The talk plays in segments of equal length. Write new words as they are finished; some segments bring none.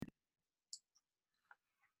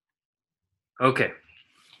Okay.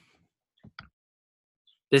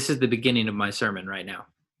 This is the beginning of my sermon right now.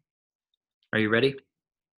 Are you ready?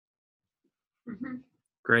 Mhm.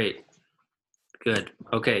 Great. Good.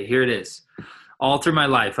 Okay, here it is. All through my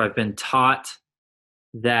life, I've been taught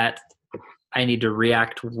that I need to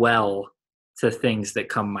react well to things that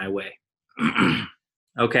come my way.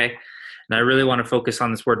 Okay. And I really want to focus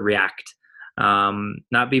on this word react.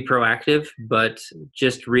 Not be proactive, but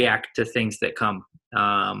just react to things that come.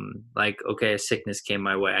 Like, okay, a sickness came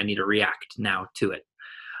my way. I need to react now to it.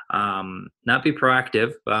 Not be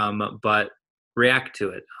proactive, but react to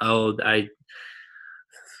it.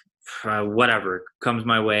 Whatever comes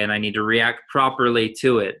my way, and I need to react properly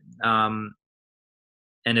to it.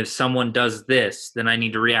 And if someone does this, then I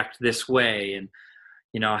need to react this way. And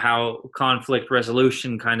how conflict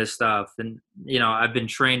resolution kind of stuff. And I've been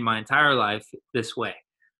trained my entire life this way,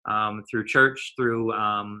 through church, through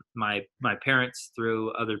my parents,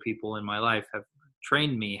 through other people in my life have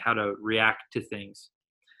trained me how to react to things.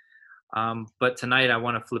 But tonight I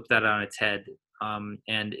want to flip that on its head,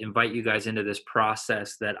 and invite you guys into this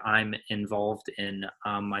process that I'm involved in,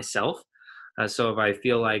 myself. So if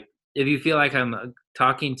you feel like I'm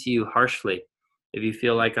talking to you harshly, if you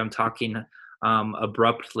feel like I'm talking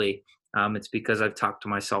abruptly, it's because I've talked to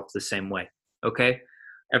myself the same way. Okay?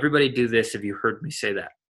 Everybody do this if you heard me say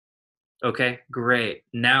that. Okay, great.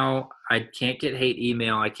 Now I can't get hate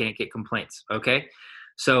email. I can't get complaints. Okay.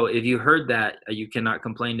 So if you heard that, you cannot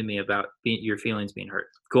complain to me about your feelings being hurt.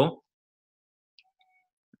 Cool.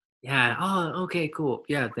 Yeah. Oh, okay, cool.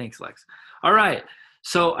 Yeah. Thanks, Lex. All right.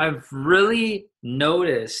 So I've really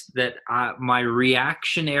noticed that my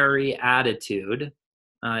reactionary attitude,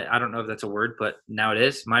 I don't know if that's a word, but now it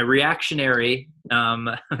is. My reactionary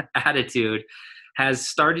attitude has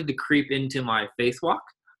started to creep into my faith walk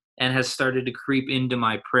and has started to creep into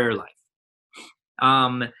my prayer life.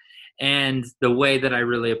 Um, and the way that I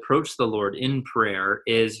really approach the Lord in prayer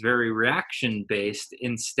is very reaction based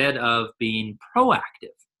instead of being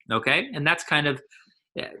proactive. Okay. And that's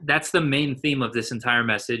the main theme of this entire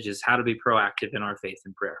message, is how to be proactive in our faith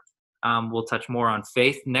and prayer. We'll touch more on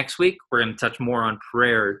faith next week. We're going to touch more on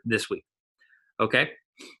prayer this week. Okay.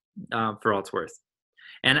 For all it's worth.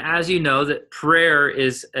 And as you know, that prayer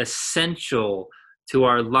is essential to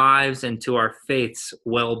our lives and to our faith's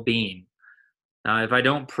well-being. If I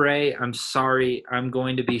don't pray, I'm sorry, I'm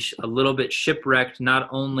going to be a little bit shipwrecked, not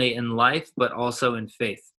only in life, but also in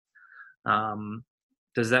faith. Um,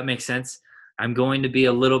 does that make sense? I'm going to be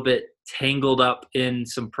a little bit tangled up in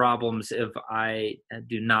some problems if I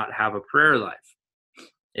do not have a prayer life.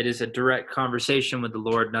 It is a direct conversation with the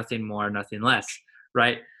Lord, nothing more, nothing less,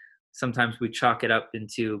 right? Sometimes we chalk it up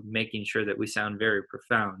into making sure that we sound very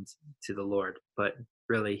profound to the Lord, but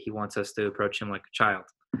really, He wants us to approach Him like a child.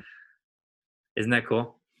 Isn't that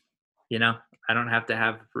cool? I don't have to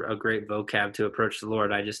have a great vocab to approach the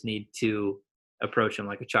Lord. I just need to approach Him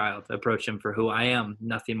like a child, approach Him for who I am,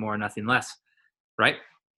 nothing more, nothing less, right?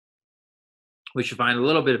 We should find a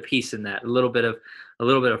little bit of peace in that, a little bit of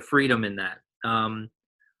freedom in that.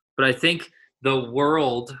 But I think the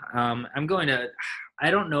world, I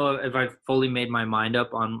don't know if I've fully made my mind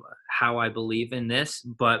up on how I believe in this,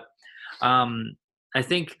 but I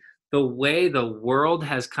think the way the world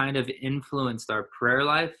has kind of influenced our prayer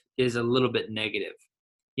life is a little bit negative.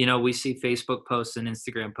 We see Facebook posts and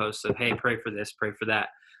Instagram posts of, hey, pray for this, pray for that,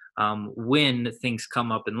 when things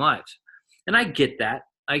come up in lives. And I get that.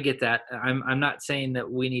 I'm not saying that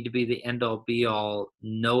we need to be the end all be all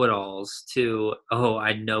know it alls to, oh,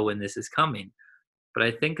 I know when this is coming. But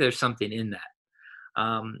I think there's something in that.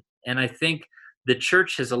 And I think the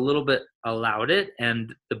church has a little bit allowed it,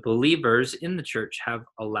 and the believers in the church have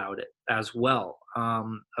allowed it as well.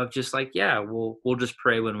 Of just like, yeah, we'll just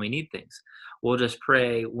pray when we need things. We'll just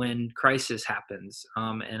pray when crisis happens,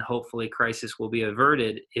 and hopefully crisis will be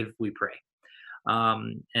averted if we pray.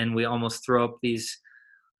 And we almost throw up these,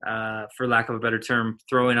 for lack of a better term,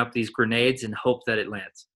 throwing up these grenades and hope that it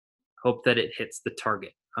lands, hope that it hits the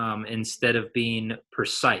target, instead of being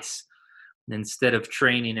precise, instead of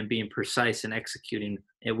training and being precise and executing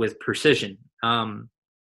it with precision. And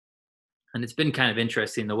it's been kind of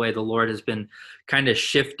interesting the way the Lord has been kind of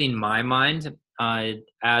shifting my mind,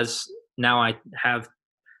 as now I have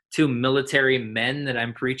two military men that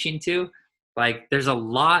I'm preaching to. Like, there's a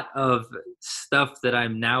lot of stuff that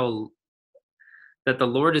the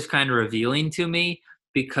Lord is kind of revealing to me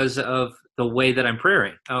because of the way that I'm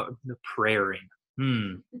praying. Oh, the praying.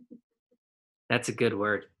 That's a good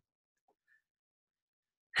word.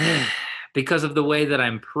 Because of the way that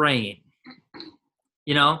I'm praying.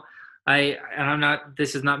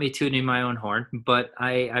 This is not me tooting my own horn, but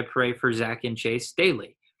I pray for Zach and Chase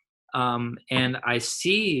daily. And I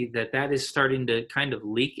see that is starting to kind of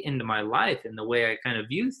leak into my life, and the way I kind of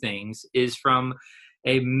view things is from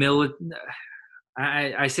a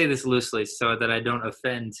I say this loosely so that I don't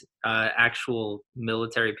offend actual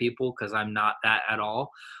military people, because I'm not that at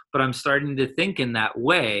all. But I'm starting to think in that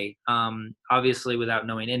way. Obviously, without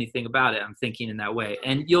knowing anything about it, I'm thinking in that way.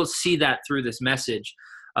 And you'll see that through this message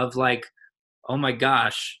of like, oh my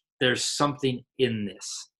gosh, there's something in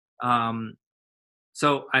this.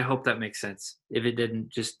 So I hope that makes sense. If it didn't,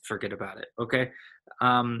 just forget about it. Okay.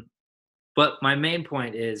 But my main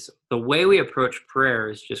point is the way we approach prayer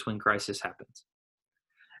is just when crisis happens.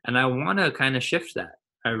 And I want to kind of shift that.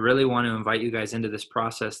 I really want to invite you guys into this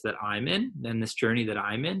process that I'm in, and this journey that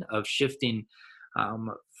I'm in, of shifting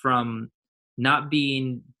from not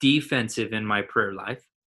being defensive in my prayer life,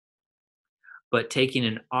 but taking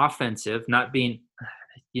an offensive, not being,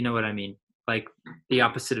 you know what I mean? Like the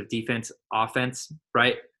opposite of defense, offense,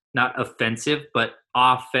 right? Not offensive, but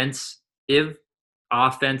offensive,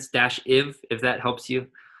 offense dash if that helps you.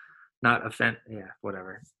 Not offense, yeah,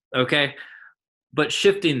 whatever. Okay. But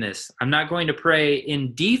shifting this, I'm not going to pray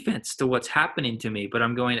in defense to what's happening to me, but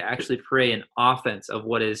I'm going to actually pray in offense of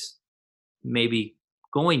what is maybe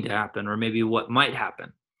going to happen, or maybe what might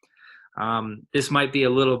happen. This might be a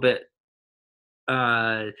little bit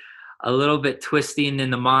twisting in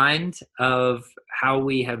the mind of how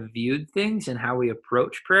we have viewed things and how we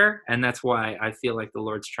approach prayer, and that's why I feel like the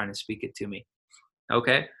Lord's trying to speak it to me.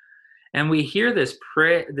 Okay, and we hear this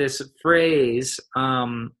phrase, pray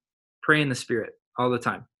in the Spirit, all the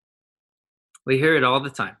time. We hear it all the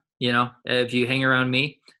time. You know, if you hang around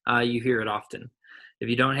me, you hear it often. If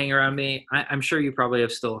you don't hang around me, I'm sure you probably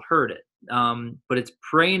have still heard it. But it's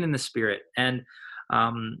praying in the Spirit, and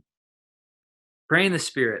praying in the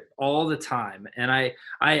Spirit all the time. And I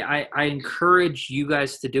encourage you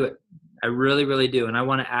guys to do it. I really, really do. And I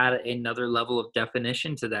want to add another level of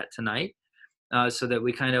definition to that tonight, so that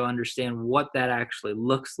we kind of understand what that actually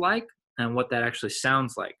looks like and what that actually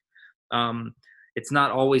sounds like. It's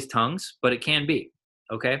not always tongues, but it can be.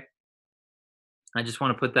 Okay. I just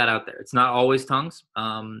want to put that out there. It's not always tongues.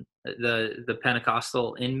 The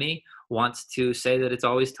Pentecostal in me wants to say that it's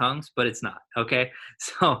always tongues, but it's not. Okay.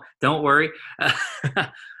 So don't worry.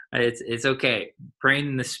 It's okay. Praying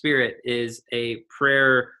in the Spirit is a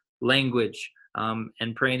prayer language.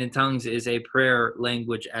 And praying in tongues is a prayer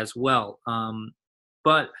language as well.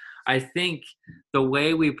 But I think the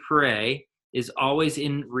way we pray is always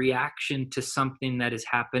in reaction to something that is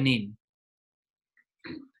happening.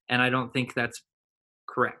 And I don't think that's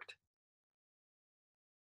correct.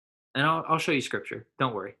 And I'll show you scripture.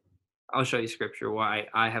 Don't worry. I'll show you scripture why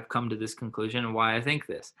I have come to this conclusion and why I think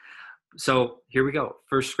this. So here we go.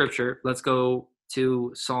 First scripture. Let's go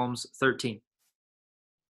to Psalms 13.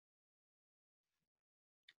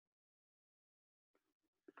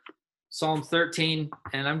 Psalm 13,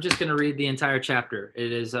 and I'm just going to read the entire chapter.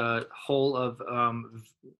 It is a whole of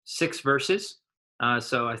 6 verses,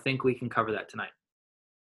 so I think we can cover that tonight.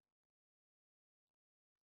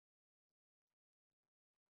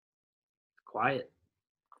 Quiet.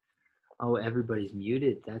 Oh, everybody's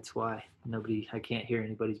muted. That's why I can't hear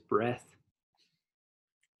anybody's breath.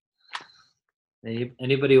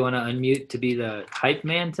 Anybody want to unmute to be the hype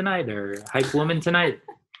man tonight, or hype woman tonight?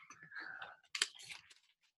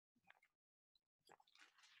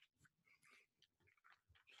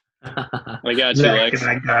 I got you, Zach, Lex.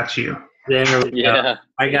 and I got you. There we go.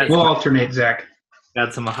 We'll alternate, Zach.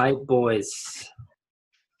 Got some hype boys.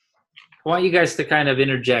 I want you guys to kind of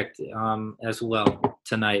interject as well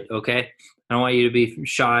tonight, okay? I don't want you to be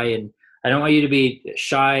shy, and I don't want you to be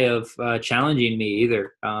shy of challenging me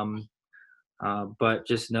either. But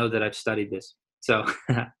just know that I've studied this. So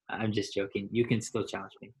I'm just joking. You can still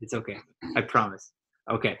challenge me. It's okay. I promise.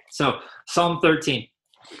 Okay, so Psalm 13.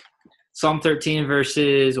 Psalm 13,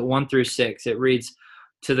 verses 1 through 6. It reads,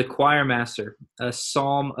 "To the choir master, a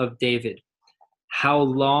psalm of David. How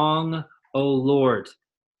long, O Lord,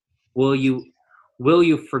 will you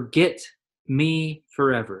forget me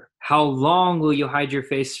forever? How long will you hide your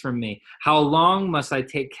face from me? How long must I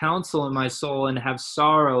take counsel in my soul and have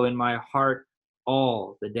sorrow in my heart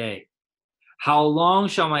all the day? How long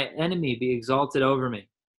shall my enemy be exalted over me?"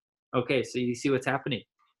 Okay, so you see what's happening.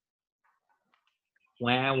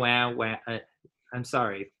 Wah, wah, wah. I'm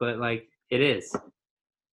sorry, but like it is.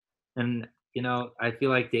 And, you know, I feel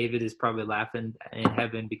like David is probably laughing in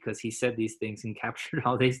heaven because he said these things and captured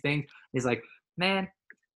all these things. He's like, man,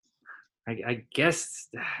 I guess,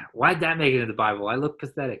 why'd that make it in the Bible? I look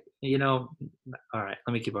pathetic. You know, all right,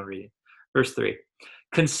 let me keep on reading. Verse 3.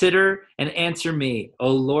 "Consider and answer me,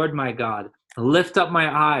 O Lord my God. Lift up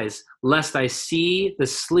my eyes, lest I see the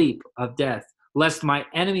sleep of death, lest my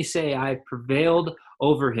enemy say I have prevailed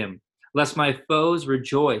over him, lest my foes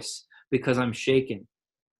rejoice because I'm shaken.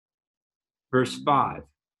 Verse 5.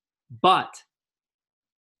 But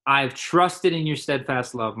I've trusted in your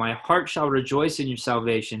steadfast love. My heart shall rejoice in your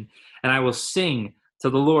salvation, and I will sing to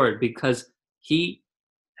the Lord because he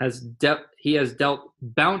has dealt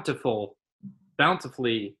bountifully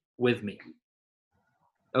with me.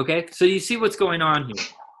 Okay, so you see what's going on here.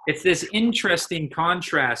 It's this interesting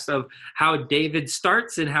contrast of how David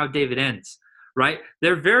starts and how David ends, right?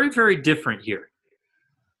 They're very, very different here,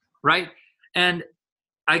 right? And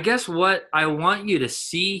I guess what I want you to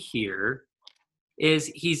see here is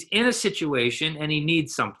he's in a situation and he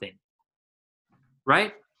needs something,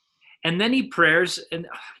 right? And then he prays, and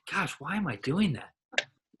gosh, why am I doing that?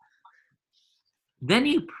 Then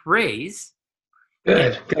he prays.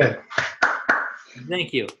 Good.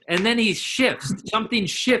 Thank you. And then he shifts. Something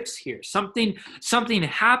shifts here. Something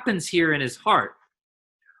happens here in his heart,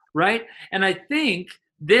 right? And I think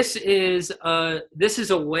this is a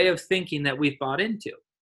way of thinking that we've bought into.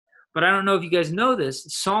 But I don't know if you guys know this.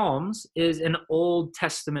 Psalms is an Old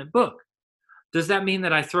Testament book. Does that mean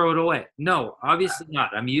that I throw it away? No, obviously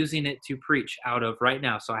not. I'm using it to preach out of right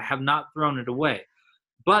now, so I have not thrown it away.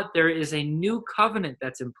 But there is a new covenant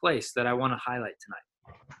that's in place that I want to highlight tonight.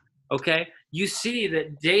 Okay? You see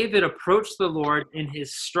that David approached the Lord in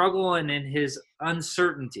his struggle and in his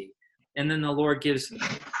uncertainty. And then the Lord gives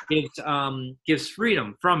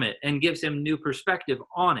freedom from it and gives him new perspective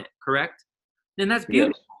on it, correct? And that's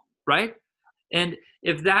beautiful, right? And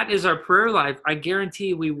if that is our prayer life, I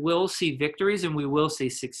guarantee we will see victories and we will see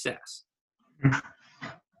success.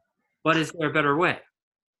 But is there a better way?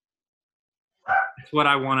 That's what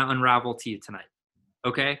I want to unravel to you tonight.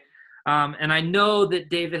 Okay? And I know that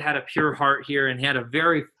David had a pure heart here and had a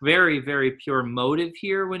very, very, very pure motive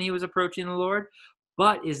here when he was approaching the Lord.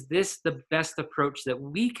 But is this the best approach that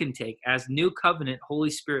we can take as new covenant, Holy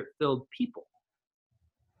Spirit-filled people?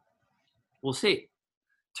 We'll see.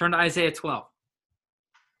 Turn to Isaiah 12.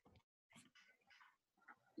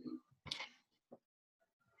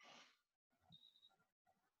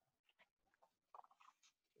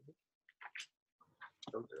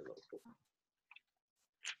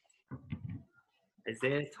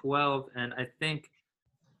 Isaiah 12, and I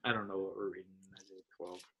don't know what we're reading in Isaiah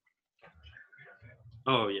 12.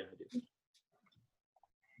 Oh, yeah, I do.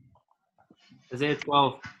 Isaiah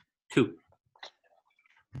 12, 2.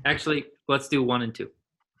 Actually, let's do 1 and 2.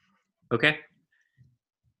 Okay?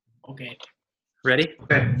 Okay. Ready?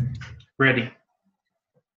 Okay. Ready.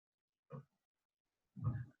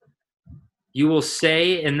 You will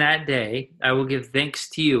say in that day, I will give thanks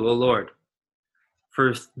to you, O Lord.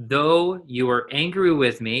 For though you were angry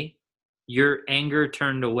with me, your anger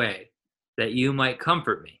turned away, that you might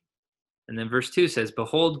comfort me. And then verse 2 says,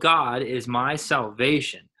 Behold, God is my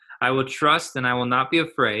salvation. I will trust and I will not be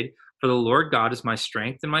afraid, for the Lord God is my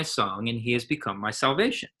strength and my song, and he has become my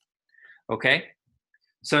salvation. Okay?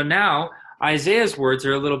 So now Isaiah's words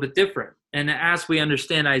are a little bit different. And as we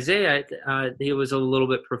understand Isaiah, he was a little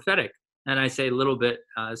bit prophetic. And I say a little bit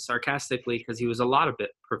sarcastically because he was a lot of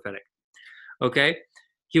bit prophetic. Okay?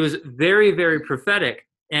 He was very, very prophetic.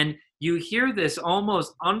 And you hear this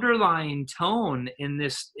almost underlying tone in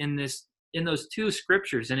those two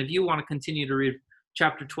scriptures. And if you want to continue to read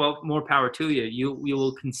chapter 12, more power to you. You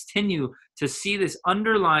will continue to see this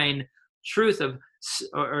underlying truth of,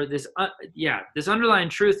 this underlying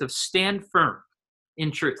truth of stand firm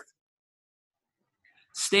in truth.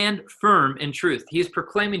 Stand firm in truth. He is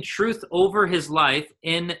proclaiming truth over his life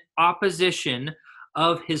in opposition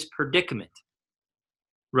of his predicament.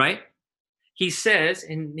 Right? He says,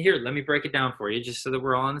 and here, let me break it down for you just so that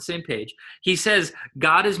we're all on the same page. He says,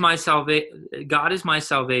 God is my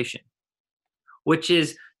salvation, which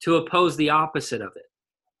is to oppose the opposite of it.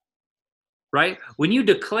 Right? When you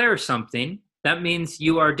declare something, that means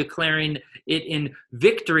you are declaring it in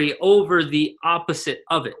victory over the opposite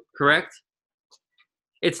of it, correct?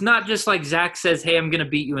 It's not just like Zach says, hey, I'm going to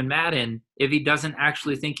beat you in Madden if he doesn't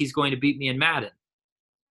actually think he's going to beat me in Madden.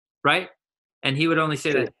 Right? And he would only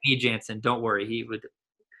say that to me, Jansen. Don't worry. He would.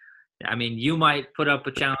 I mean, you might put up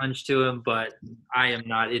a challenge to him, but I am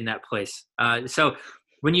not in that place. So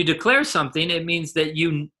when you declare something, it means that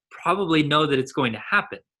you probably know that it's going to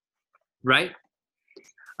happen, right?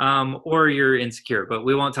 Or you're insecure, but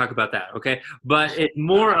we won't talk about that, okay? But it's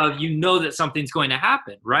more of you know that something's going to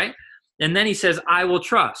happen, right? And then he says, I will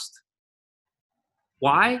trust.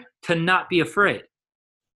 Why? To not be afraid.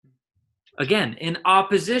 Again, in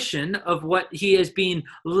opposition of what he is being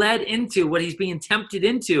led into, what he's being tempted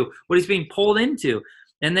into, what he's being pulled into.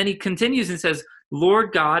 And then he continues and says,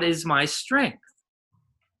 Lord God is my strength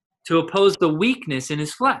to oppose the weakness in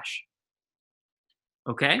his flesh.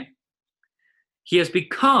 Okay? He has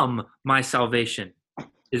become my salvation,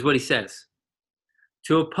 is what he says.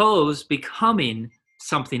 To oppose becoming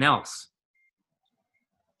something else.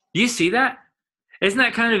 Do you see that? Isn't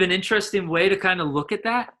that kind of an interesting way to kind of look at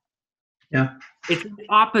that? Yeah. It's in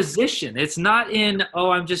opposition. It's not in,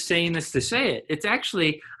 oh, I'm just saying this to say it. It's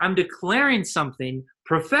actually, I'm declaring something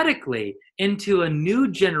prophetically into a new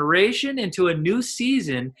generation, into a new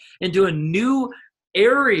season, into a new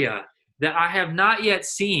area that I have not yet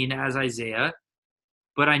seen as Isaiah,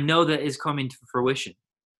 but I know that is coming to fruition.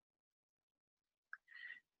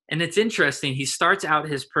 And it's interesting. He starts out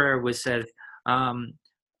his prayer with says,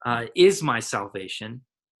 is my salvation.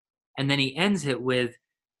 And then he ends it with,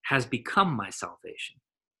 has become my salvation.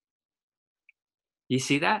 You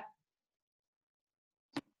see that?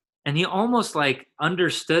 And he almost like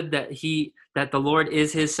understood that the Lord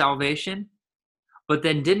is his salvation, but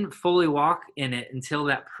then didn't fully walk in it until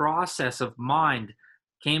that process of mind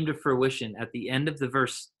came to fruition at the end of the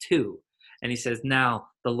verse 2. And he says, now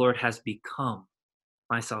the Lord has become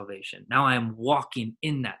my salvation. Now I am walking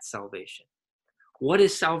in that salvation. What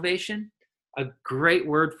is salvation? A great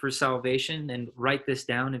word for salvation, and write this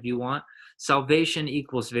down if you want. Salvation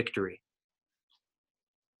equals victory.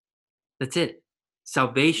 That's it.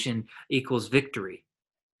 Salvation equals victory.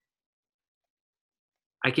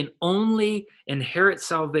 I can only inherit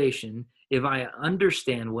salvation if I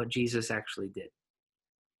understand what Jesus actually did.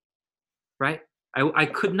 Right? I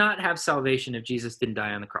could not have salvation if Jesus didn't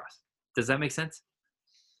die on the cross. Does that make sense?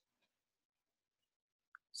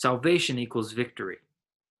 Salvation equals victory.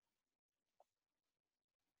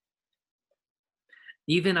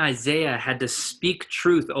 Even Isaiah had to speak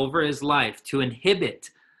truth over his life to inhibit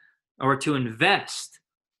or to invest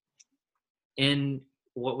in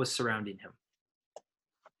what was surrounding him,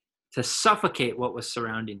 to suffocate what was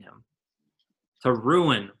surrounding him, to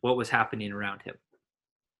ruin what was happening around him.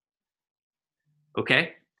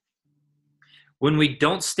 Okay? When we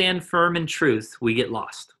don't stand firm in truth, we get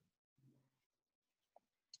lost.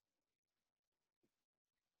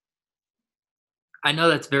 I know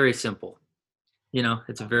that's very simple. You know,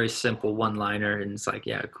 it's a very simple one-liner, and it's like,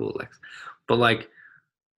 yeah, cool, Lex. But like,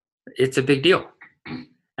 it's a big deal.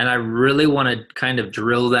 And I really want to kind of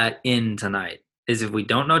drill that in tonight, is if we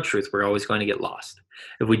don't know truth, we're always going to get lost.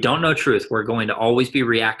 If we don't know truth, we're going to always be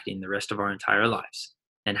reacting the rest of our entire lives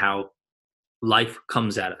and how life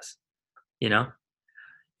comes at us. You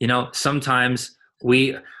know, sometimes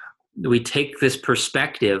we take this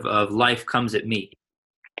perspective of life comes at me.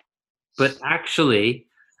 But actually,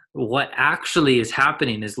 what actually is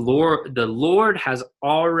happening is the Lord has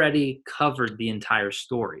already covered the entire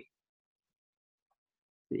story.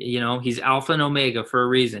 You know, he's Alpha and Omega for a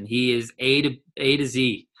reason. He is A to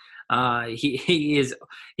Z. He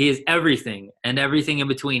is everything, and everything in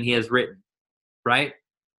between he has written, right?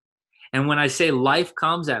 And when I say life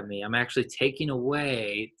comes at me, I'm actually taking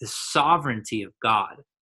away the sovereignty of God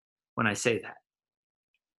when I say that.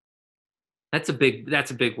 That's a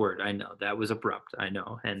big word. I know that was abrupt. I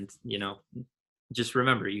know. And, you know, just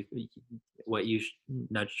remember you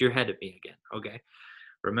nudged your head at me again. Okay.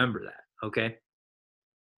 Remember that. Okay.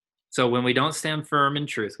 So when we don't stand firm in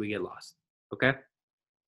truth, we get lost. Okay.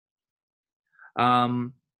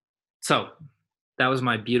 So that was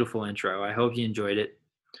my beautiful intro. I hope you enjoyed it.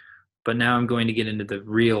 But now I'm going to get into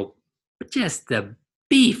just the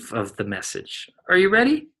beef of the message. Are you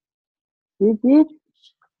ready? Whoop, whoop.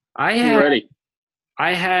 I'm ready.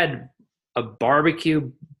 I had a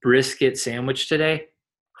barbecue brisket sandwich today.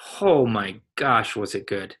 Oh my gosh, was it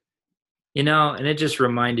good. You know, and it just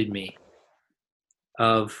reminded me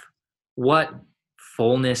of what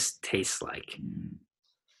fullness tastes like.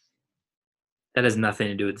 That has nothing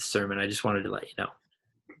to do with the sermon. I just wanted to let you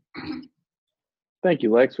know. Thank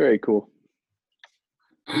you, Lex. Very cool.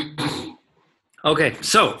 Okay,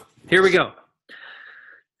 so here we go.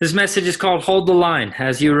 This message is called Hold the Line,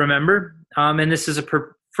 as you remember. And this is a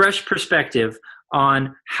fresh perspective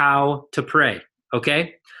on how to pray,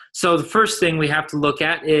 okay? So the first thing we have to look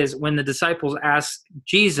at is when the disciples asked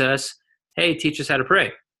Jesus, hey, teach us how to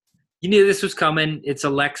pray. You knew this was coming. It's a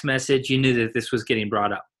Lex message. You knew that this was getting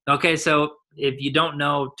brought up. Okay, so if you don't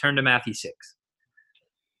know, turn to Matthew 6.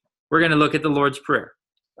 We're going to look at the Lord's Prayer,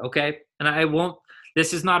 okay? And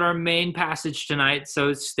this is not our main passage tonight,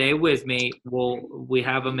 so stay with me. We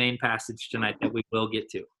have a main passage tonight that we will get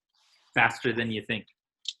to faster than you think.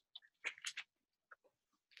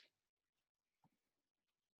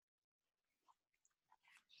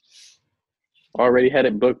 Already had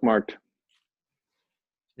it bookmarked.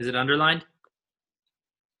 Is it underlined?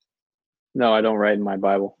 No, I don't write in my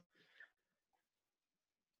Bible.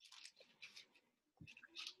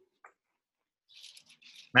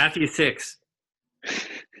 Matthew 6.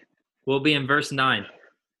 We'll be in verse 9.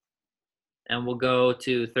 And we'll go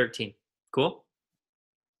to 13. Cool?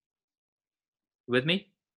 With me?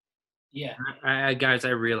 Yeah. Guys, I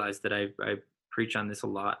realize that I preach on this a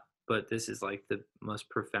lot, but this is like the most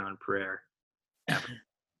profound prayer ever.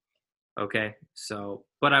 Okay, so,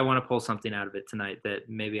 but I want to pull something out of it tonight that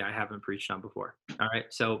maybe I haven't preached on before. All right,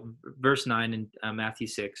 so verse 9 in Matthew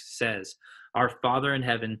 6 says, "Our Father in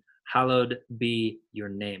heaven, hallowed be your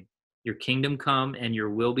name. Your kingdom come and your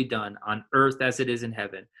will be done on earth as it is in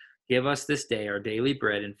heaven. Give us this day our daily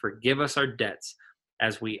bread and forgive us our debts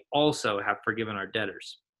as we also have forgiven our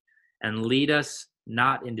debtors. And lead us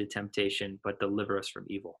not into temptation, but deliver us from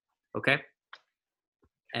evil." Okay?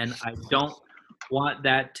 And I don't want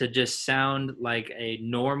that to just sound like a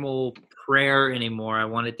normal prayer anymore. I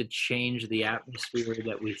want it to change the atmosphere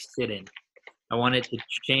that we sit in. I want it to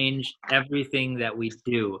change everything that we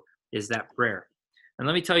do is that prayer. And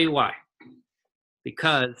let me tell you why.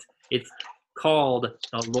 Because it's called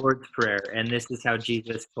the Lord's Prayer, and this is how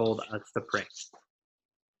Jesus told us to pray.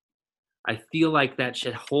 I feel like that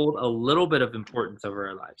should hold a little bit of importance over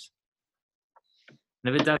our lives.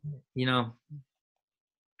 And if it doesn't,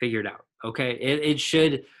 figure it out. Okay. It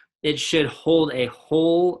should hold a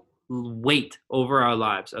whole weight over our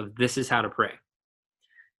lives of this is how to pray.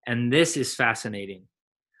 And this is fascinating.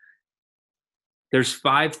 There's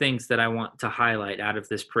 5 things that I want to highlight out of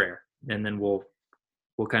this prayer, and then we'll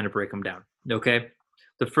kind of break them down. Okay.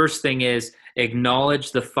 The first thing is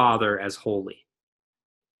acknowledge the Father as holy.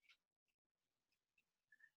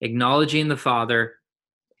 Acknowledging the Father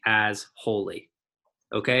as holy.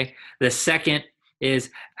 Okay. The second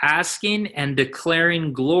is asking and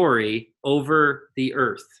declaring glory over the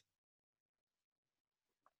earth.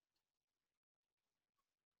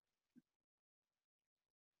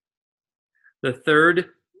 The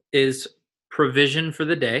third is provision for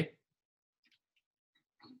the day.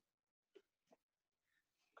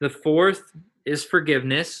 The fourth is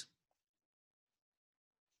forgiveness.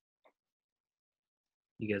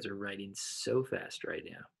 You guys are writing so fast right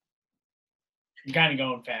now. I'm kind of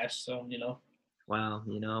going fast, so Wow,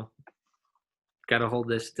 got to hold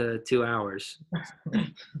this to 2 hours.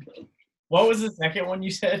 What was the second one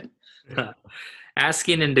you said?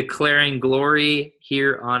 Asking and declaring glory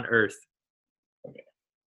here on earth. Okay.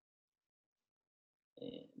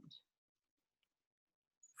 And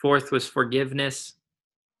Fourth was forgiveness.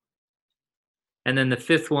 And then the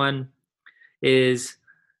fifth one is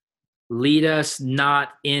lead us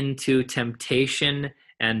not into temptation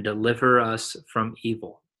and deliver us from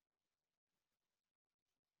evil.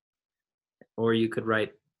 Or you could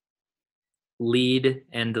write lead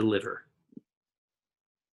and deliver.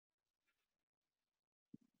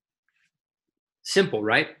 Simple,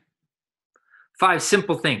 right? 5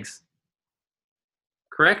 simple things.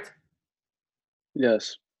 Correct?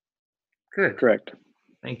 Yes, Good. correct.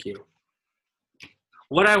 Thank you.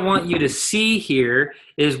 What I want you to see here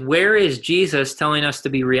is where is Jesus telling us to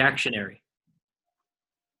be reactionary?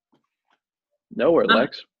 Nowhere,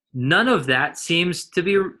 Lex. None of that seems to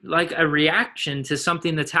be like a reaction to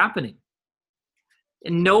something that's happening.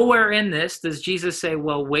 And nowhere in this does Jesus say,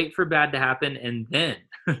 well, wait for bad to happen and then,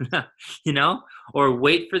 or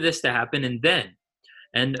wait for this to happen and then.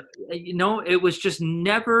 And, it was just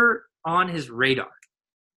never on his radar.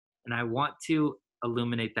 And I want to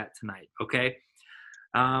illuminate that tonight, okay?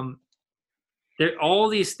 All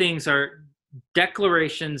these things are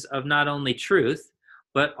declarations of not only truth,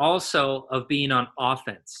 but also of being on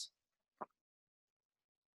offense.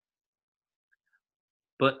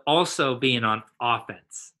 But also being on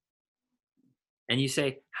offense. And you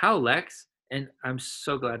say, how, Lex? And I'm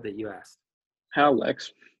so glad that you asked. How,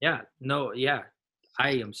 Lex? Yeah, I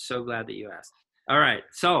am so glad that you asked. All right,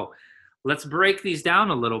 so let's break these down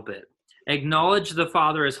a little bit. Acknowledge the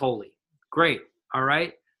Father as holy. Great, all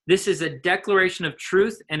right? This is a declaration of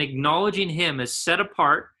truth and acknowledging him as set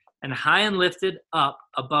apart and high and lifted up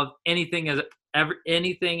above anything and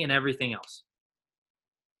everything else.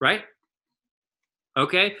 Right?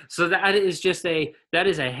 Okay? So that is a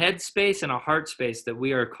headspace and a heart space that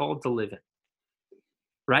we are called to live in.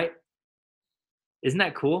 Right? Isn't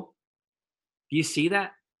that cool? Do you see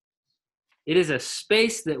that? It is a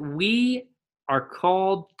space that we are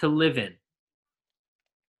called to live in.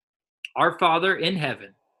 Our Father in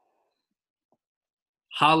heaven,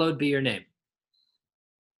 hallowed be your name.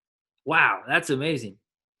 Wow, that's amazing.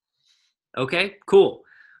 Okay, cool.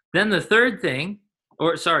 Then the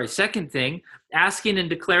second thing, asking and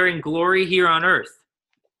declaring glory here on earth.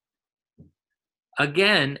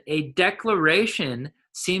 Again, a declaration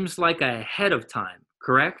seems like ahead of time,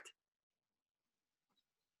 correct?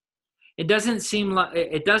 It doesn't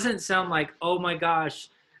sound like, oh my gosh,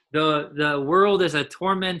 the world is a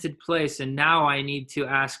tormented place and now I need to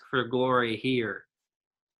ask for glory here.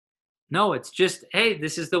 No, it's just, hey,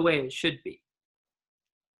 this is the way it should be.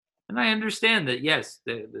 And I understand that, yes,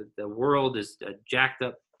 the world is a jacked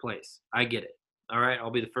up place. I get it. All right,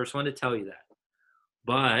 I'll be the first one to tell you that.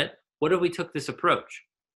 But what if we took this approach?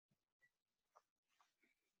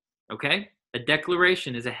 Okay? A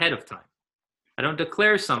declaration is ahead of time. I don't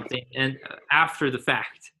declare something and after the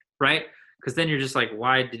fact, right? Because then you're just like,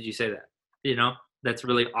 why did you say that? You know, that's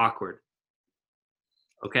really awkward.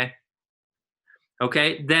 Okay?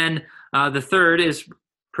 Okay, then the third is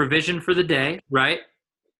provision for the day, right?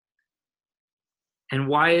 And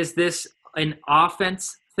why is this an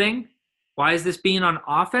offense thing? Why is this being on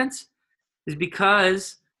offense? Is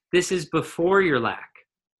because this is before your lack.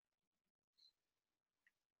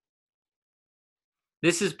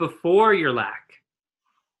 This is before your lack.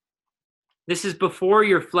 This is before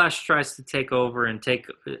your flesh tries to take over and take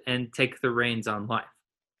the reins on life.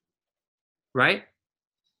 Right?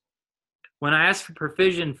 When I ask for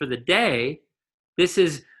provision for the day, this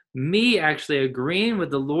is me actually agreeing with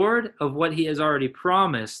the Lord of what he has already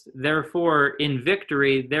promised. Therefore, in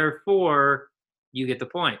victory, therefore, you get the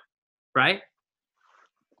point. Right?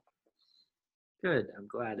 Good. I'm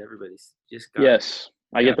glad everybody's just got Yes,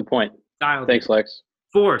 I get the point. Thanks, Lex.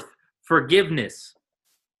 Fourth, forgiveness.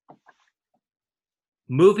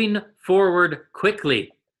 Moving forward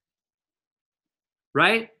quickly.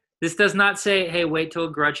 Right? This does not say, hey, wait till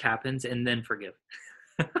a grudge happens and then forgive.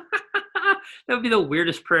 That would be the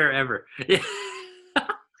weirdest prayer ever.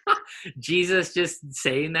 Jesus just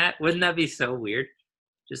saying that, wouldn't that be so weird?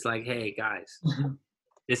 Just like, hey, guys,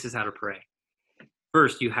 this is how to pray.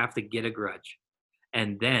 First, you have to get a grudge,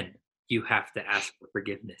 and then you have to ask for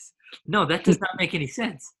forgiveness. No, that does not make any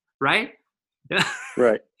sense, right?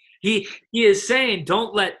 Right. He is saying,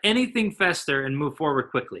 don't let anything fester and move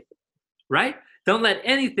forward quickly, right? Don't let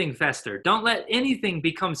anything fester. Don't let anything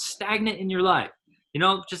become stagnant in your life. You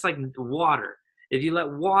know, just like water. If you let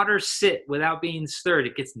water sit without being stirred,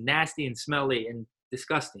 it gets nasty and smelly and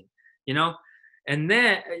disgusting, you know? And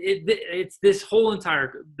then it's this whole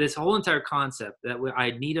entire concept that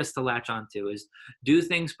I need us to latch onto is do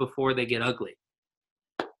things before they get ugly.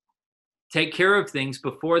 Take care of things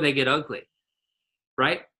before they get ugly,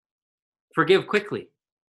 right? Forgive quickly,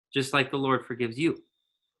 just like the Lord forgives you.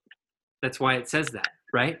 That's why it says that,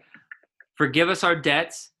 right? Forgive us our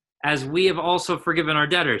debts as we have also forgiven our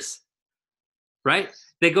debtors, right?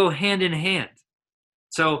 They go hand in hand.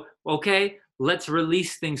 So, okay, let's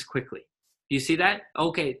release things quickly. Do you see that?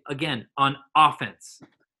 Okay, again, on offense,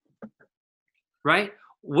 right?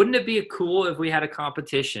 Wouldn't it be cool if we had a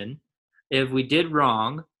competition, if we did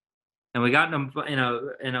wrong, and we got in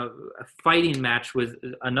a fighting match with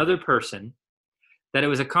another person, that it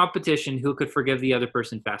was a competition who could forgive the other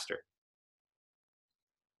person faster?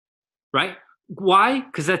 Right? Why?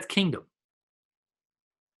 Because that's kingdom.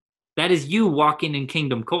 That is you walking in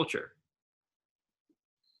kingdom culture.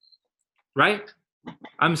 Right?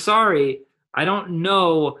 I'm sorry. I don't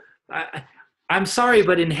know. I'm sorry,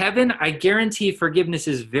 but in heaven, I guarantee forgiveness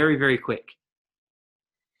is very, very quick.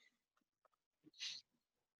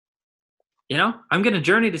 You know, I'm going to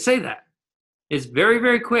journey to say that. It's very,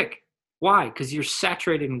 very quick. Why? Because you're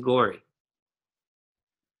saturated in glory.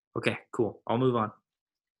 Okay, cool. I'll move on.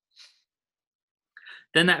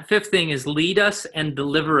 Then that fifth thing is lead us and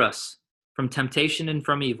deliver us from temptation and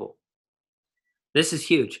from evil. This is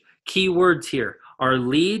huge. Key words here are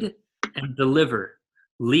lead and deliver.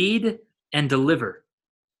 Lead and deliver.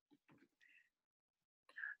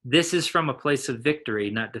 This is from a place of victory,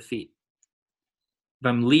 not defeat. If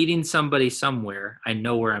I'm leading somebody somewhere, I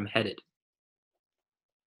know where I'm headed.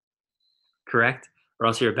 Correct? Or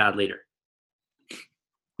else you're a bad leader.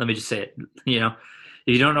 Let me just say it. You know,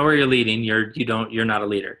 if you don't know where you're leading, you're not a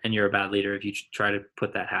leader, and you're a bad leader if you try to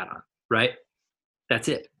put that hat on, right? That's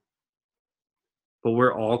it. But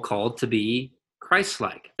we're all called to be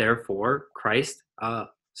Christ-like. Therefore, Christ,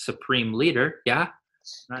 supreme leader, yeah?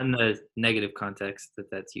 Not in the negative context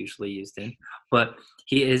that's usually used in, but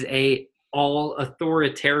he is a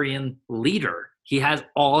all-authoritarian leader. He has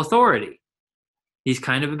all authority. He's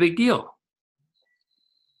kind of a big deal.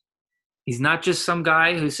 He's not just some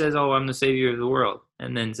guy who says, oh, I'm the savior of the world,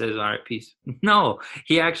 and then says, all right, peace. No,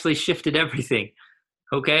 he actually shifted everything,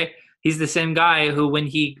 okay? He's the same guy who, when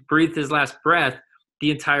he breathed his last breath,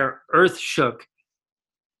 the entire earth shook.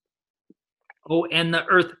 Oh, and the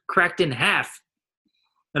earth cracked in half.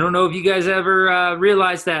 I don't know if you guys ever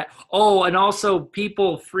realized that. Oh, and also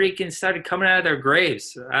people freaking started coming out of their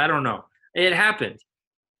graves. I don't know. It happened.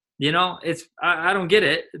 I don't get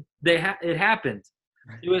it. It happened.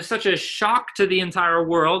 It was such a shock to the entire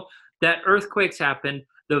world that earthquakes happened,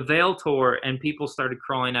 the veil tore, and people started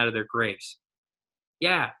crawling out of their graves.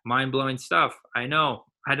 Yeah, mind-blowing stuff. I know.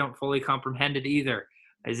 I don't fully comprehend it either.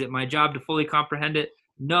 Is it my job to fully comprehend it?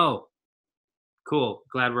 No. Cool.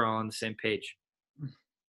 Glad we're all on the same page.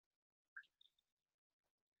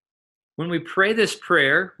 When we pray this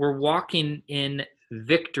prayer, we're walking in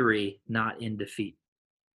victory, not in defeat.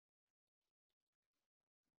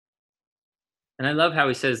 And I love how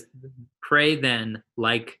he says, pray then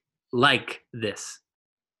like this.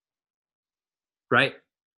 Right?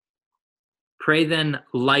 Pray then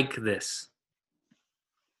like this.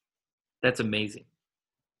 That's amazing.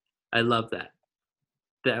 I love that.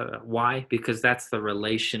 Why? Because that's the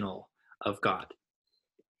relational of God.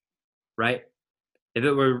 Right? If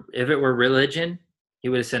it were religion, he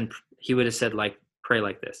would have said like pray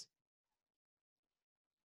like this.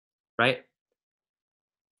 Right?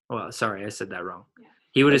 Well, sorry, I said that wrong.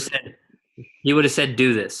 He would have said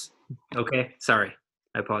do this. Okay? Sorry.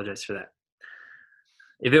 I apologize for that.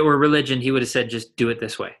 If it were religion, he would have said just do it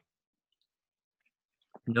this way.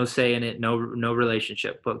 No say in it, no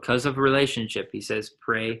relationship. But because of relationship, he says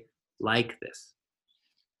pray like this.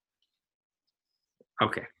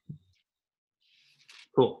 Okay.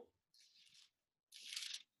 Cool.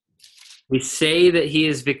 We say that he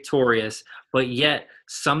is victorious, but yet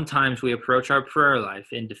sometimes we approach our prayer life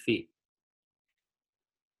in defeat.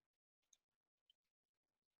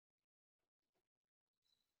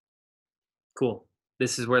 Cool.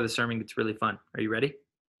 This is where the sermon gets really fun. Are you ready?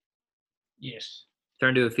 Yes.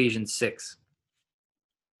 Turn to Ephesians 6.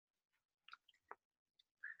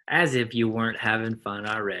 As if you weren't having fun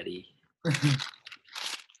already.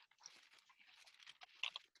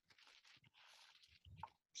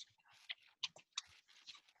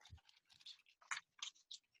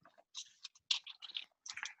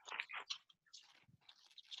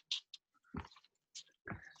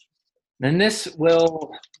 Then this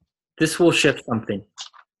will shift something.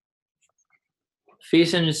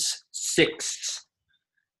 Ephesians 6,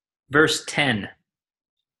 verse 10.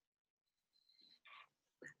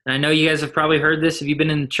 And I know you guys have probably heard this. If you've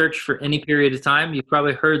been in the church for any period of time, you've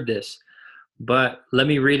probably heard this. But let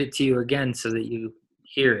me read it to you again so that you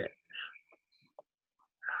hear it.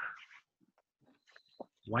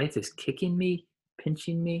 Wife is kicking me,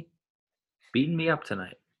 pinching me, beating me up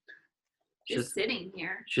tonight. Just sitting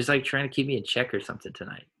here. She's like trying to keep me in check or something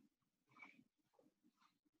tonight.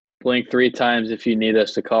 Blink 3 times if you need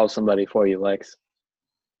us to call somebody for you, Lex.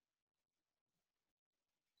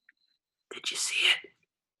 Did you see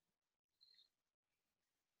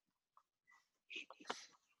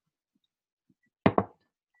it?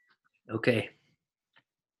 Okay.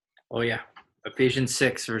 Oh, yeah. Ephesians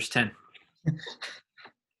 6, verse 10.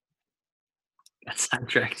 Got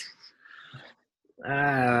sidetracked.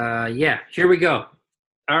 Yeah, here we go.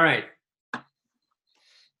 All right.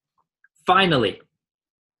 Finally,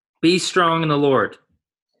 be strong in the Lord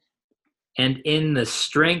and in the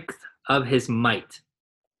strength of his might.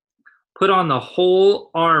 Put on the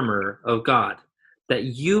whole armor of God, that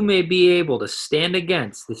you may be able to stand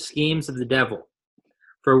against the schemes of the devil.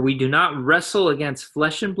 For we do not wrestle against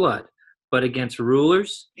flesh and blood, but against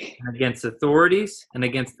rulers, and against authorities, and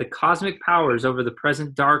against the cosmic powers over the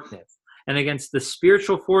present darkness, and against the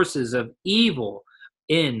spiritual forces of evil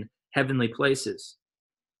in heavenly places.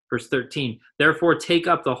 Verse 13, therefore take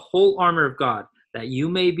up the whole armor of God, that you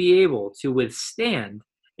may be able to withstand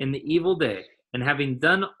in the evil day, and having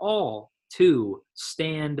done all, to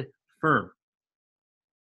stand firm.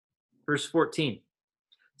 Verse 14,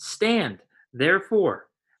 stand, therefore,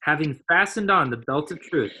 having fastened on the belt of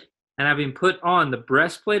truth, and having put on the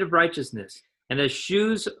breastplate of righteousness, and as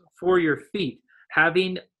shoes for your feet,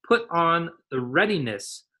 having put on the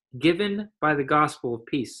readiness given by the gospel of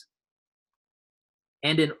peace.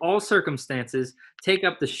 And in all circumstances, take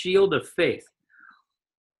up the shield of faith,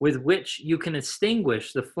 with which you can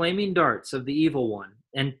extinguish the flaming darts of the evil one,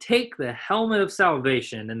 and take the helmet of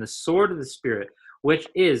salvation and the sword of the Spirit, which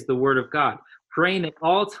is the word of God, praying at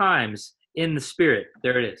all times in the Spirit.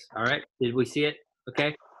 There it is. All right. Did we see it?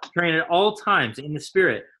 Okay. Praying at all times in the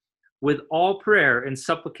Spirit with all prayer and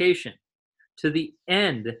supplication. To the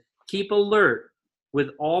end, keep alert with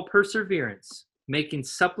all perseverance, making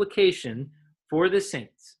supplication for the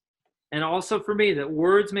saints. And also for me, that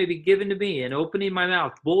words may be given to me in opening my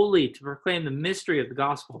mouth boldly to proclaim the mystery of the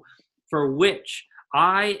gospel, for which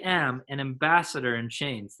I am an ambassador in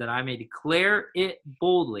chains, that I may declare it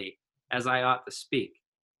boldly as I ought to speak.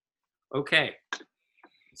 Okay.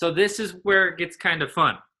 So this is where it gets kind of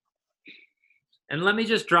fun. And let me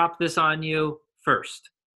just drop this on you first.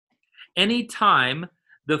 Anytime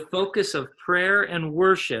the focus of prayer and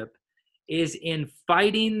worship is in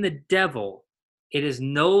fighting the devil, it is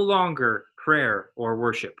no longer prayer or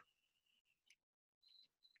worship.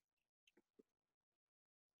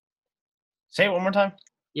 Say it one more time.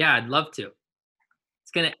 Yeah, I'd love to.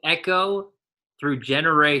 It's going to echo through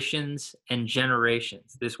generations and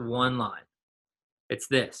generations. This one line. It's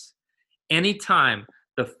this. Anytime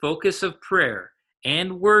the focus of prayer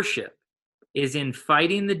and worship is in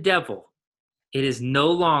fighting the devil, it is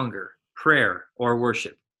no longer prayer or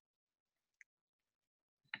worship.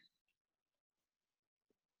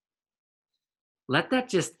 Let that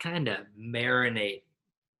just kind of marinate.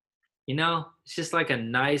 You know, it's just like a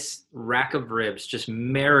nice rack of ribs just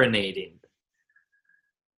marinating.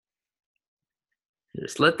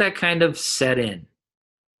 Just let that kind of set in.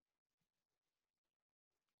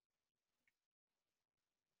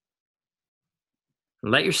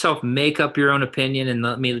 Let yourself make up your own opinion and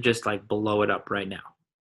let me just like blow it up right now.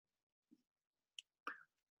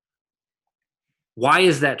 Why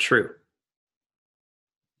is that true?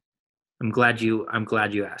 I'm glad you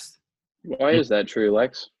asked. Why is that true,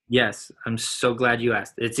 Lex? Yes, I'm so glad you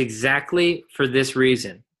asked. It's exactly for this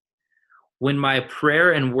reason. When my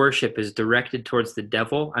prayer and worship is directed towards the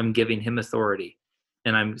devil, I'm giving him authority.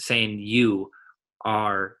 And I'm saying you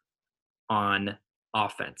are on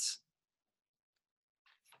offense.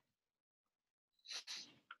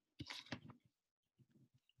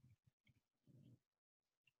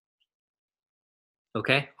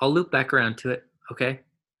 Okay? I'll loop back around to it. Okay?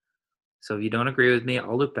 So if you don't agree with me,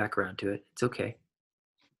 I'll loop back around to it. It's okay.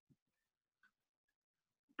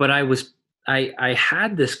 But I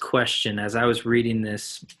had this question as I was reading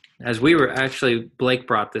this, as we were actually, Blake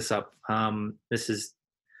brought this up.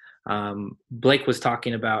 Blake was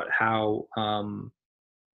talking about how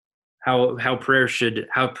prayer should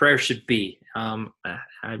be. I'm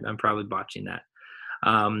probably botching that.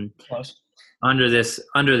 Close. Under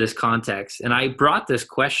this context, and I brought this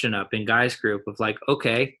question up in guys group of like,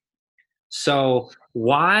 okay, so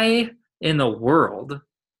why in the world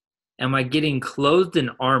am I getting clothed in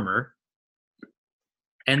armor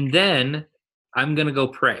and then I'm going to go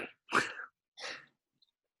pray?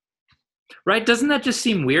 Right? Doesn't that just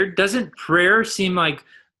seem weird? Doesn't prayer seem like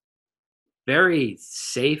very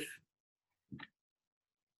safe?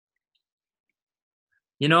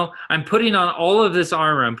 You know, I'm putting on all of this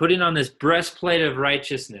armor. I'm putting on this breastplate of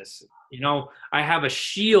righteousness. You know, I have a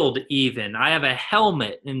shield even. I have a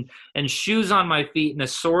helmet and shoes on my feet and a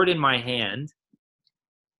sword in my hand.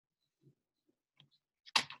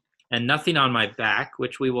 And nothing on my back,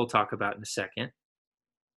 which we will talk about in a second.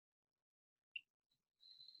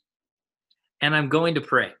 And I'm going to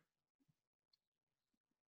pray.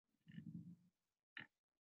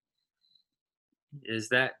 Does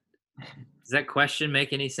that question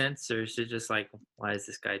make any sense? Or is it just like, why is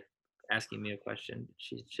this guy asking me a question?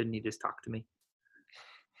 Shouldn't he just talk to me?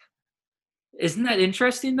 Isn't that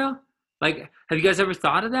interesting though? Like, have you guys ever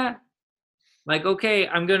thought of that? Like, okay,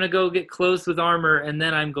 I'm going to go get clothed with armor and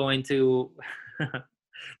then I'm going to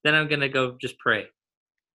go just pray.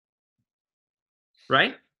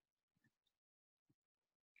 Right?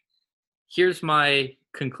 Here's my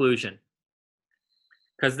conclusion.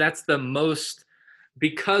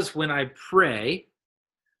 Because when I pray,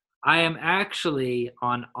 I am actually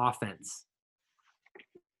on offense.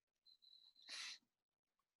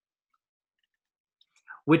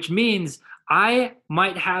 Which means I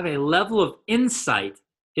might have a level of insight,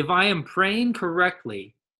 if I am praying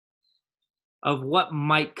correctly, of what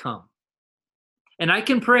might come. And I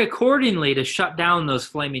can pray accordingly to shut down those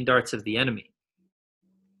flaming darts of the enemy.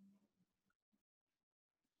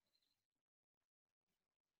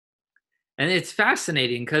 And it's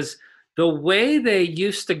fascinating because the way they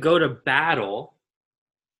used to go to battle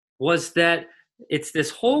was that it's this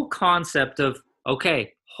whole concept of,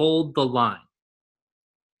 okay, hold the line.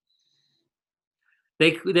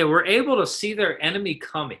 They were able to see their enemy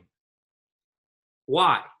coming.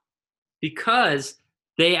 Why? Because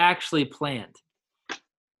they actually planned.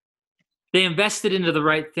 They invested into the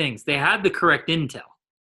right things. They had the correct intel,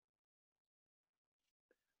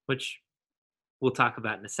 which we'll talk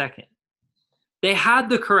about in a second. They had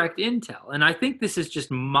the correct intel. And I think this is just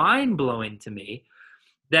mind-blowing to me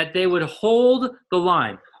that they would hold the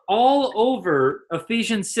line. All over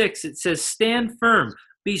Ephesians 6, it says, stand firm,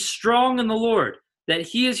 be strong in the Lord, that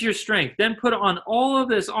he is your strength. Then put on all of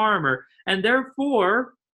this armor, and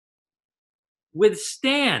therefore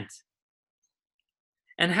withstand.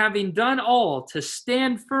 And having done all, to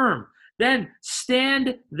stand firm. Then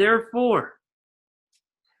stand therefore.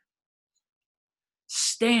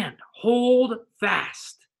 Stand. Hold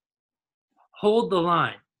fast. Hold the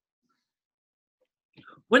line.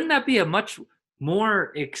 Wouldn't that be a much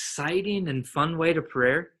more exciting and fun way to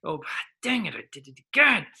pray? Oh, dang it, I did it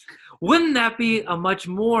again. Wouldn't that be a much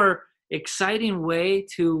more exciting way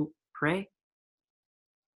to pray?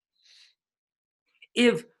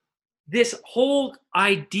 If this whole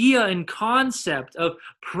idea and concept of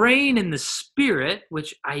praying in the Spirit,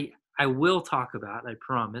 which I will talk about, I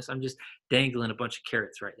promise. I'm just dangling a bunch of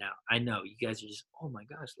carrots right now. I know you guys are just, oh my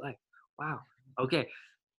gosh, like, wow. Okay.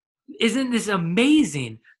 Isn't this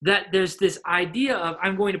amazing that there's this idea of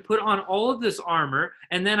I'm going to put on all of this armor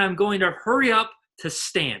and then I'm going to hurry up to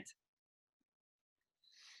stand.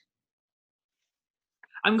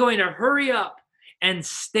 I'm going to hurry up and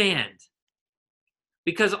stand.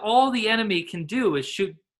 Because all the enemy can do is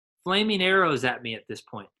shoot flaming arrows at me at this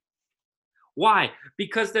point. Why?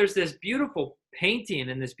 Because there's this beautiful painting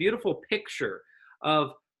and this beautiful picture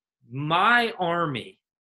of my army,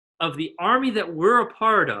 of the army that we're a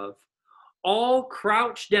part of, all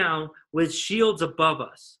crouched down with shields above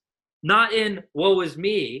us. Not in woe is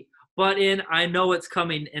me, but in I know it's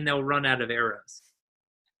coming and they'll run out of arrows.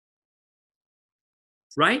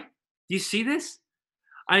 Right? Do you see this?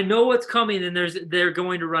 I know what's coming and they're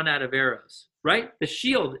going to run out of arrows, right? The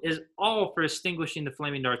shield is all for extinguishing the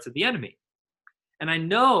flaming darts of the enemy. And I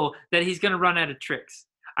know that he's going to run out of tricks.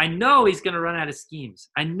 I know he's going to run out of schemes.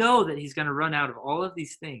 I know that he's going to run out of all of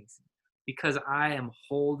these things because I am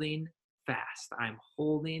holding fast. I'm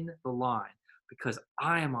holding the line because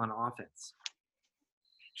I am on offense.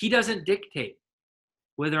 He doesn't dictate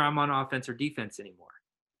whether I'm on offense or defense anymore.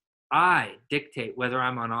 I dictate whether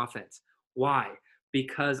I'm on offense. Why?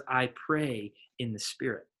 Because I pray in the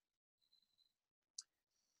Spirit.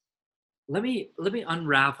 Let me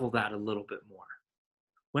unravel that a little bit more.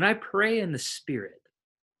 When I pray in the Spirit,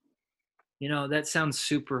 you know, that sounds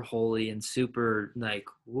super holy and super like,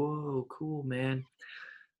 whoa, cool, man.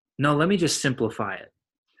 No, let me just simplify it.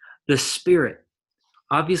 The Spirit,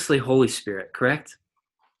 obviously Holy Spirit, correct?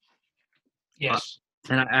 Yes.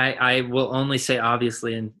 And I will only say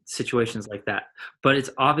obviously in situations like that, but it's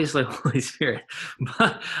obviously Holy Spirit.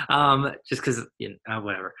 But just because, you know,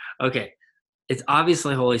 whatever. Okay, it's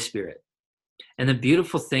obviously Holy Spirit. And the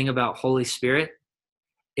beautiful thing about Holy Spirit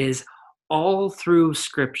is all through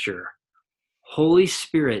Scripture, Holy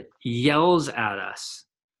Spirit yells at us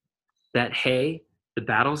that, hey, the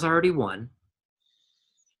battle's already won.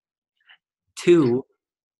 2,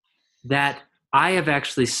 that I have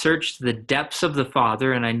actually searched the depths of the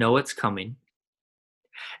Father and I know it's coming.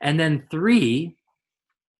 And then 3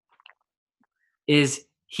 is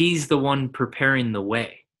he's the one preparing the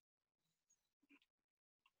way.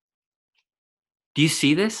 Do you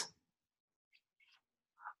see this?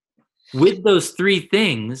 With those 3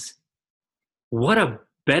 things, what a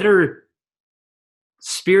better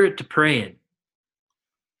spirit to pray in.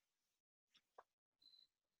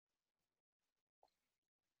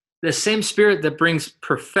 The same spirit that brings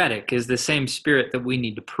prophetic is the same spirit that we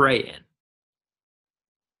need to pray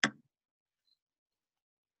in.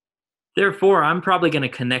 Therefore, I'm probably going to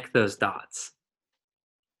connect those dots.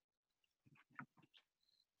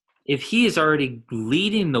 If he is already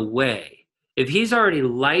leading the way, if he's already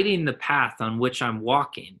lighting the path on which I'm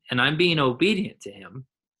walking and I'm being obedient to him,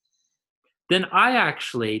 then I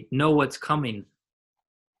actually know what's coming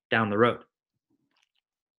down the road.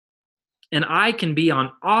 And I can be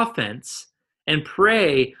on offense and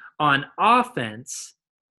pray on offense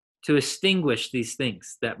to extinguish these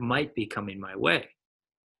things that might be coming my way.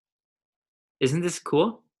 Isn't this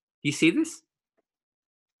cool? Do you see this?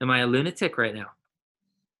 Am I a lunatic right now?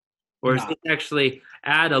 Or does it actually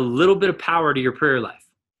add a little bit of power to your prayer life?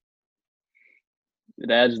 It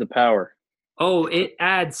adds the power. Oh, it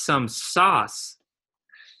adds some sauce.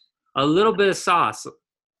 A little bit of sauce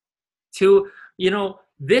to, you know,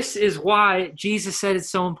 this is why Jesus said it's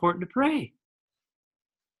so important to pray.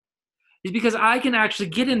 It's because I can actually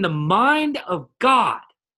get in the mind of God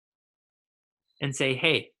and say,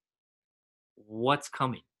 hey, what's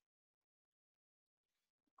coming?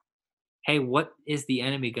 Hey, what is the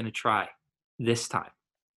enemy going to try this time?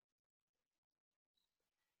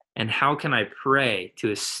 And how can I pray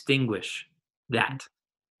to extinguish that?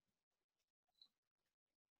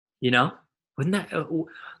 You know? Wouldn't that,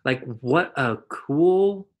 like, what a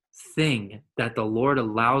cool thing that the Lord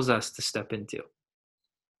allows us to step into.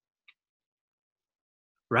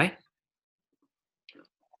 Right?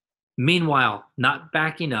 Meanwhile, not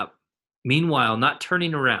backing up. Meanwhile, not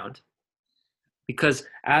turning around. Because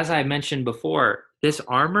as I mentioned before, this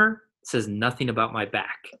armor says nothing about my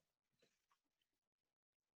back.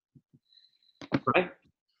 right?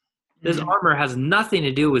 This armor has nothing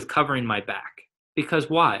to do with covering my back. Because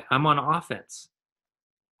why? I'm on offense.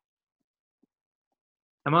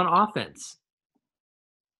 I'm on offense.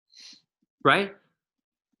 Right?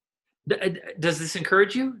 Does this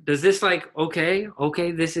encourage you? Does this like, okay,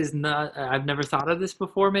 this is not, I've never thought of this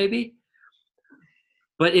before maybe?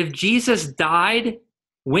 But if Jesus died,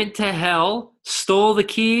 went to hell, stole the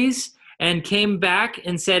keys, and came back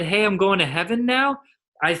and said, hey, I'm going to heaven now,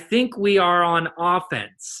 I think we are on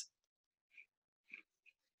offense.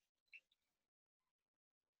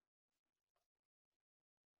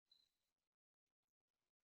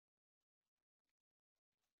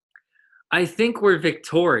 I think we're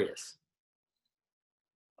victorious.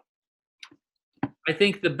 I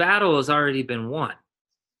think the battle has already been won.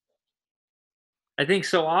 I think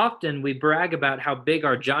so often we brag about how big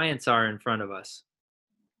our giants are in front of us.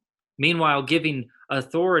 Meanwhile, giving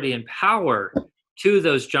authority and power to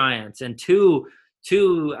those giants and to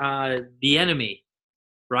the enemy,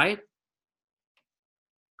 right?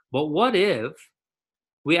 But what if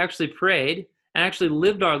we actually prayed and actually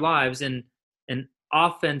lived our lives in an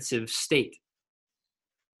offensive state?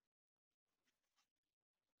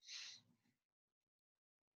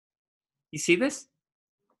 You see this?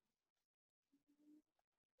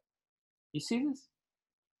 You see this?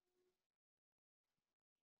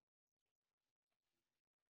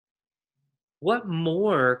 What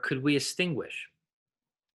more could we extinguish?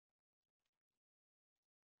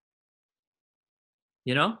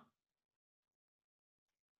 You know?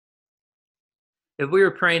 If we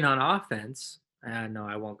were praying on offense, no,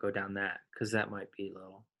 I won't go down that because that might be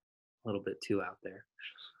a little bit too out there.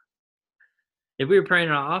 If we were praying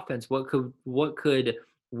on offense, what could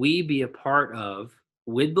we be a part of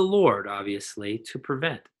with the Lord, obviously, to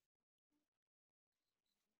prevent?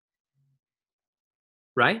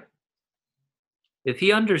 Right? If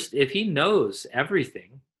he knows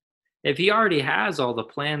everything, if he already has all the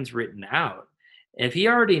plans written out, if he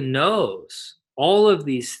already knows all of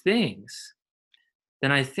these things,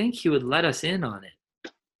 then I think he would let us in on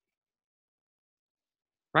it.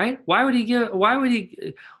 Right? Why would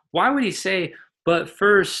he say, but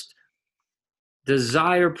first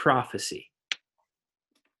desire prophecy?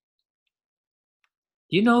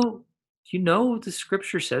 Do you know the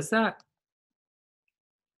scripture says that?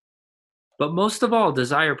 But most of all,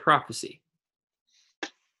 desire prophecy.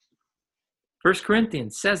 1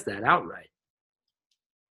 Corinthians says that outright.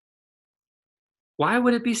 Why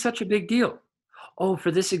would it be such a big deal? Oh, for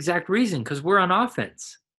this exact reason, because we're on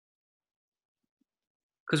offense.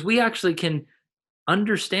 Because we actually can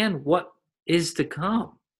understand what is to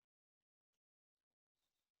come.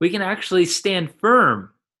 We can actually stand firm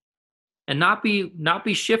and not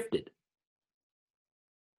be shifted.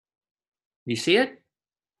 You see it?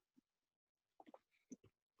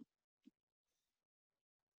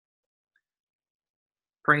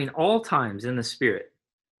 Praying all times in the Spirit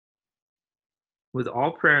with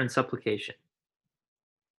all prayer and supplication.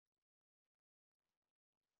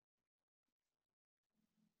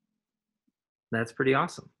 That's pretty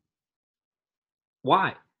awesome.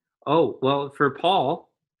 Why? Oh, well, for Paul,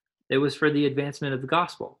 it was for the advancement of the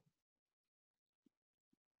gospel.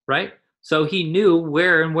 Right? So he knew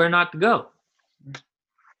where and where not to go.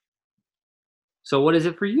 So what is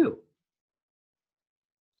it for you?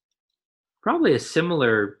 Probably a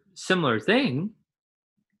similar thing.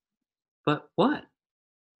 But what?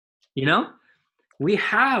 You know? We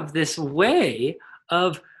have this way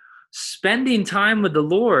of spending time with the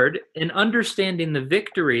Lord and understanding the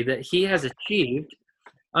victory that he has achieved,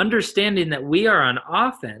 understanding that we are on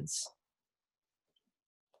offense,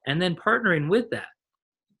 and then partnering with that.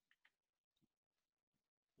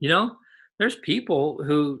 You know, there's people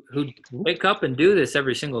who wake up and do this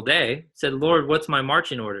every single day. Said, Lord, what's my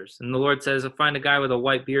marching orders? And the Lord says, find a guy with a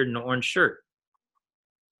white beard and an orange shirt.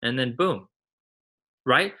 And then boom.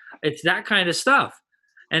 Right? It's that kind of stuff.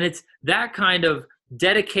 And it's that kind of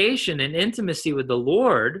dedication and intimacy with the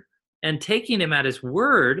Lord and taking him at his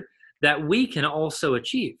word that we can also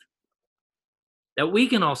achieve, that we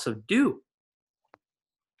can also do.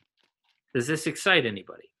 Does this excite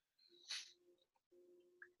anybody?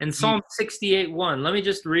 In Psalm 68:1, let me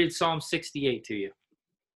just read Psalm 68 to you.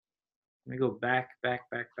 Let me go back.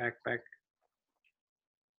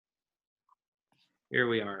 Here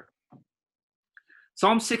we are.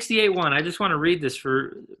 Psalm 68:1, I just want to read this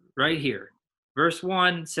for right here. Verse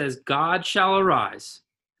 1 says, God shall arise,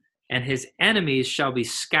 and his enemies shall be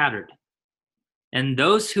scattered, and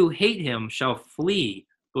those who hate him shall flee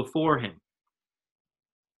before him.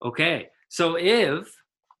 Okay, so do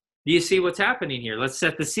you see what's happening here? Let's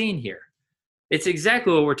set the scene here. It's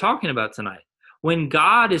exactly what we're talking about tonight. When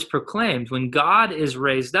God is proclaimed, when God is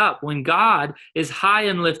raised up, when God is high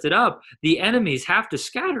and lifted up, the enemies have to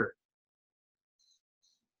scatter.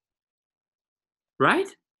 Right?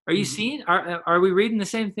 Are you seeing? Are we reading the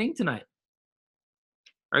same thing tonight?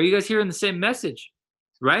 Are you guys hearing the same message?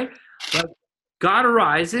 Right? Like God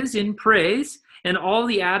arises in praise, and all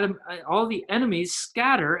the enemies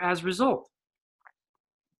scatter as a result.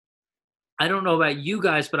 I don't know about you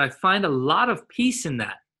guys, but I find a lot of peace in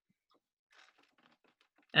that.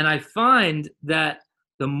 And I find that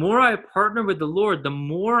the more I partner with the Lord, the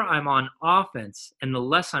more I'm on offense and the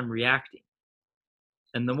less I'm reacting.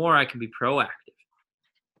 And the more I can be proactive.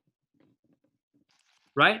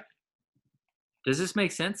 Right? Does this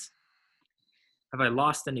make sense? Have I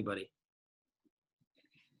lost anybody?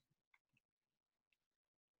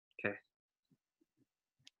 Okay.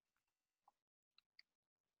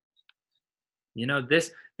 You know,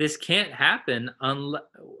 this can't happen unless,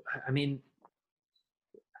 I mean,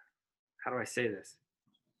 how do I say this?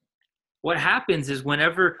 What happens is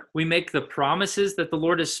whenever we make the promises that the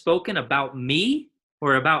Lord has spoken about me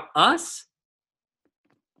or about us,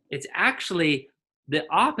 it's actually the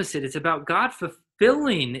opposite. It's about God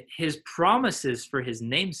fulfilling his promises for his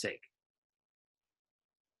namesake.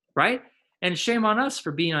 Right? And shame on us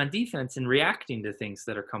for being on defense and reacting to things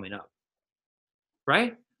that are coming up.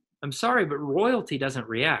 Right? I'm sorry, but royalty doesn't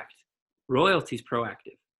react. Royalty's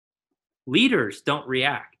proactive. Leaders don't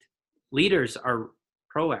react. Leaders are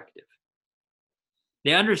proactive.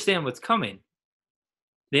 They understand what's coming.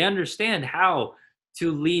 They understand how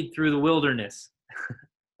to lead through the wilderness.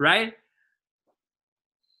 Right?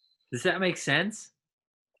 Does that make sense?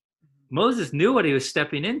 Moses knew what he was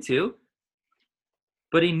stepping into,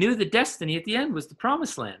 but he knew the destiny at the end was the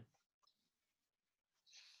promised land.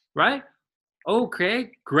 Right?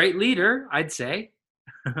 Okay, great leader, I'd say.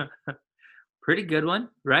 Pretty good one,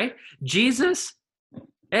 right? Jesus,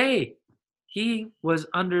 hey, he was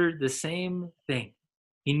under the same thing.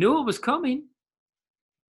 He knew it was coming.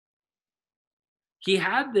 He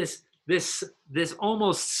had this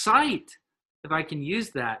almost sight, if I can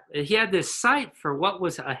use that. He had this sight for what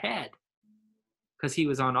was ahead because he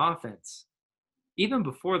was on offense. Even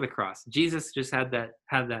before the cross, Jesus just had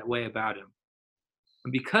that way about him.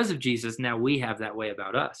 And because of Jesus, now we have that way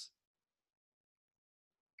about us.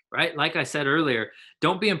 Right? Like I said earlier,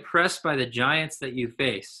 don't be impressed by the giants that you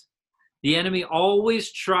face. The enemy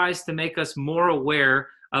always tries to make us more aware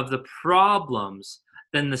of the problems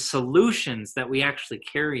than the solutions that we actually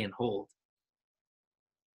carry and hold.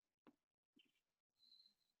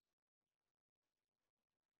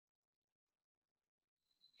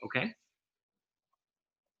 Okay?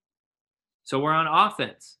 So we're on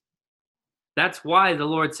offense. That's why the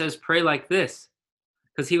Lord says pray like this,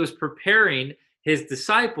 because he was preparing his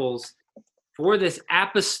disciples for this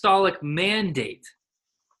apostolic mandate.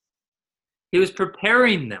 He was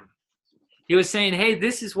preparing them. He was saying, hey,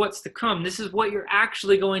 this is what's to come. This is what you're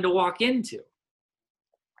actually going to walk into.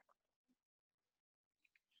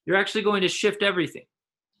 You're actually going to shift everything.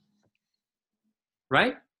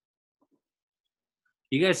 Right?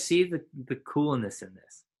 You guys see the coolness in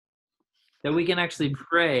this? That we can actually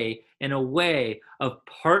pray in a way of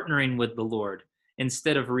partnering with the Lord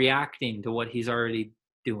instead of reacting to what he's already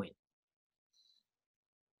doing.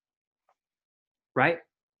 Right?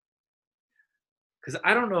 Because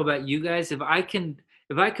I don't know about you guys, if I can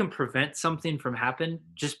prevent something from happening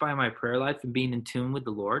just by my prayer life and being in tune with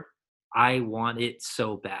the Lord, I want it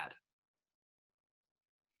so bad.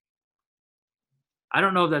 I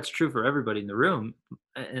don't know if that's true for everybody in the room,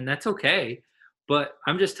 and that's okay, but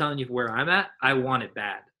I'm just telling you where I'm at. I want it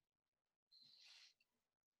bad.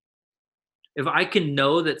 If I can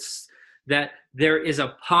know that there is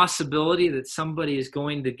a possibility that somebody is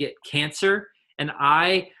going to get cancer and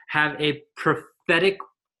I have a prophetic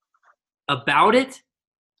about it,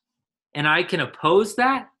 and I can oppose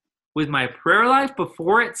that with my prayer life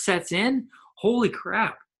before it sets in, holy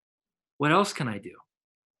crap, what else can I do?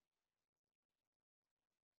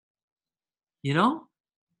 You know?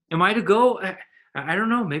 Am I to go? I don't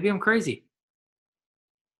know. Maybe I'm crazy.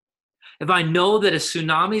 If I know that a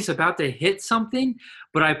tsunami is about to hit something,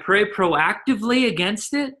 but I pray proactively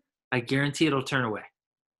against it, I guarantee it'll turn away.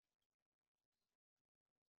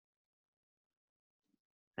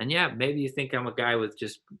 And yeah, maybe you think I'm a guy with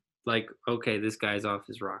just like, okay, this guy's off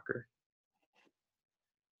his rocker.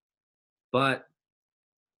 But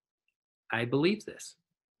I believe this.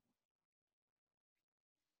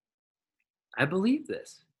 I believe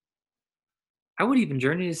this. I would even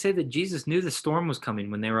journey to say that Jesus knew the storm was coming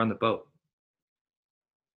when they were on the boat.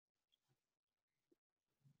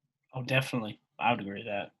 Oh, definitely. I would agree with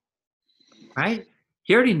that. Right?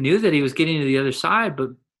 he already knew that he was getting to the other side, but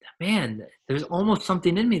man, there's almost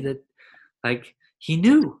something in me that, like, he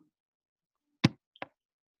knew.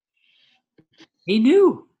 He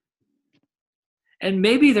knew. And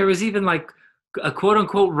maybe there was even like a quote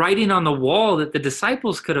unquote writing on the wall that the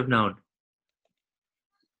disciples could have known.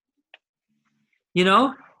 You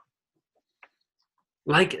know?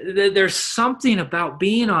 Like there's something about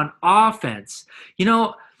being on offense. You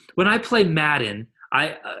know, when I play Madden,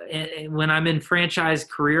 when I'm in franchise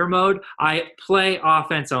career mode, I play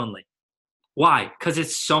offense only. Why? Because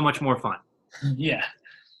it's so much more fun. Yeah.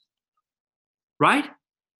 Right?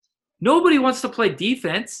 Nobody wants to play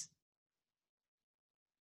defense.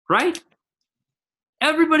 Right?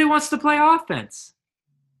 Everybody wants to play offense.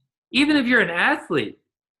 Even if you're an athlete.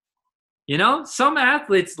 You know, some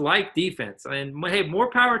athletes like defense. And hey, more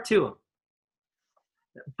power to them.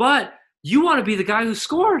 But you want to be the guy who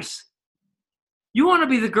scores. You want to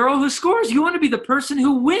be the girl who scores. You want to be the person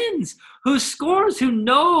who wins, who scores, who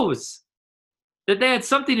knows that they had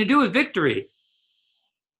something to do with victory.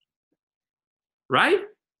 Right?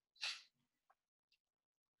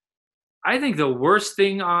 I think the worst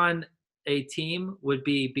thing on a team would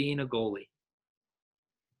be being a goalie.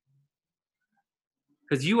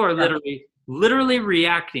 Because you are literally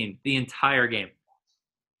reacting the entire game.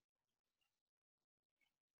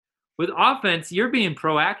 With offense, you're being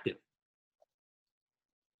proactive.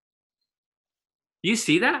 You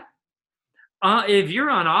see that? If you're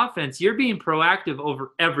on offense, you're being proactive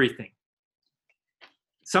over everything.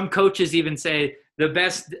 Some coaches even say the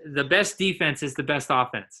best defense is the best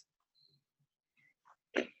offense.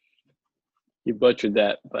 You butchered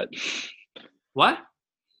that, but What?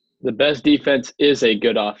 the best defense is a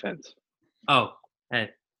good offense. Oh,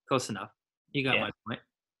 hey, close enough. You got my point.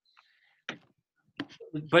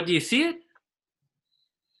 But do you see it?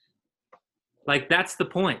 Like, that's the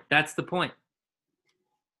point. That's the point.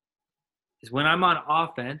 Is when I'm on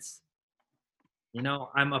offense, you know,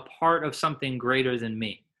 I'm a part of something greater than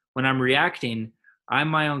me. When I'm reacting, I'm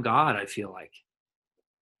my own God, I feel like.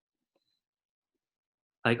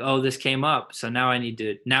 Like, oh, this came up, so now I need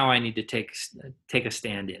to take a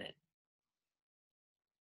stand in it.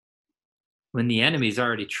 When the enemy's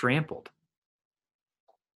already trampled.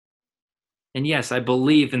 And yes, I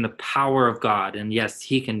believe in the power of God. And yes,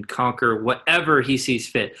 he can conquer whatever he sees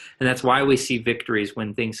fit. And that's why we see victories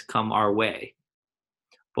when things come our way.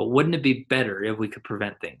 But wouldn't it be better if we could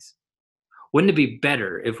prevent things? Wouldn't it be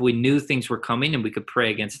better if we knew things were coming and we could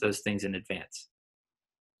pray against those things in advance?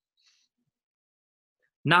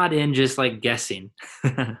 Not in just like guessing.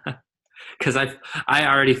 Because I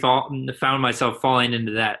already found myself falling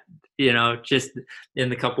into that, you know, just in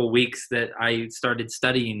the couple of weeks that I started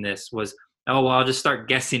studying this was, oh, well, I'll just start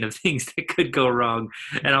guessing of things that could go wrong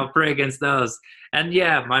and I'll pray against those. And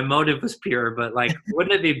yeah, my motive was pure, but like,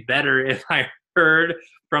 wouldn't it be better if I heard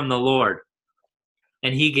from the Lord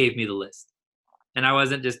and he gave me the list and I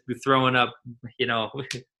wasn't just throwing up, you know,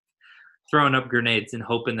 throwing up grenades and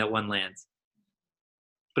hoping that one lands,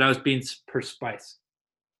 but I was being precise.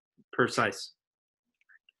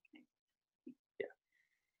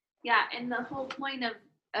 Yeah, and the whole point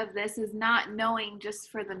of this is not knowing just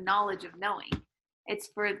for the knowledge of knowing. It's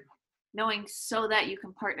for knowing so that you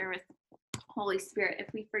can partner with Holy Spirit.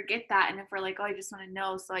 If we forget that and if we're like, oh, I just want to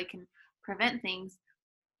know so I can prevent things,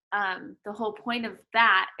 the whole point of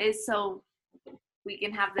that is so we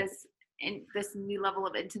can have this new level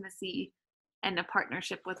of intimacy and a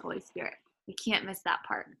partnership with Holy Spirit. We can't miss that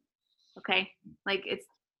part. Okay? Like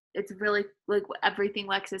it's really like everything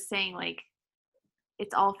Lex is saying, like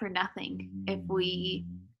it's all for nothing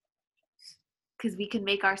because we can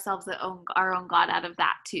make ourselves our own God out of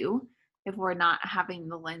that too, if we're not having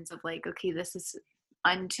the lens of like, okay, this is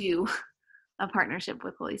unto a partnership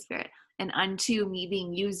with Holy Spirit and unto me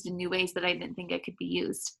being used in new ways that I didn't think I could be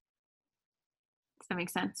used. Does that make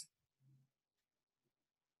sense?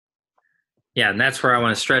 Yeah, and that's where I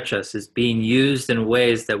want to stretch us, is being used in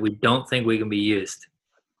ways that we don't think we can be used.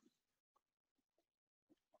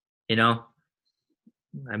 You know?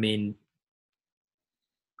 I mean,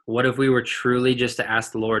 what if we were truly just to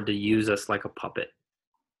ask the Lord to use us like a puppet?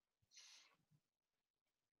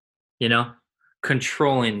 You know?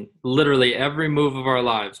 Controlling literally every move of our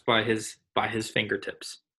lives by his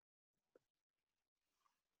fingertips.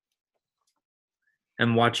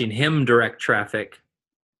 And watching him direct traffic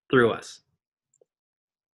through us.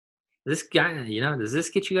 This guy, you know, does this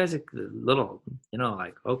get you guys a little, you know,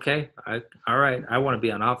 like, okay, all right, I want to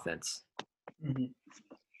be on offense. Mm-hmm.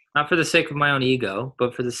 Not for the sake of my own ego,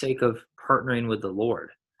 but for the sake of partnering with the Lord.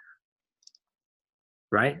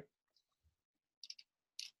 Right?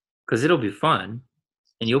 Because it'll be fun.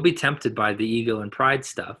 And you'll be tempted by the ego and pride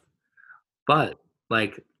stuff. But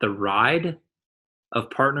like the ride of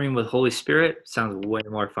partnering with Holy Spirit sounds way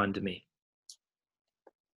more fun to me.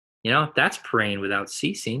 That's praying without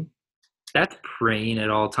ceasing. That's praying at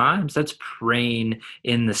all times. That's praying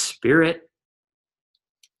in the Spirit.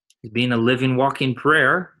 Being a living, walking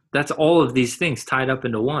prayer. That's all of these things tied up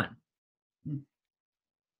into one.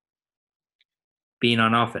 Being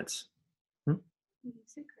on offense. You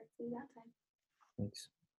said correctly that time. Thanks.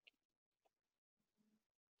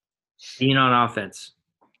 Being on offense.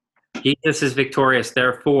 Jesus is victorious.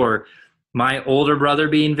 Therefore, my older brother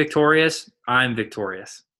being victorious, I'm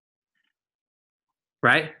victorious.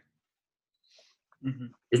 Right? Mm-hmm.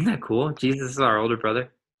 Isn't that cool? Jesus is our older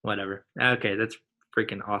brother. Whatever. Okay, that's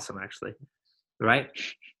freaking awesome, actually. Right?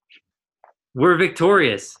 We're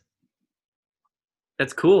victorious.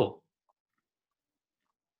 That's cool.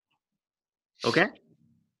 Okay?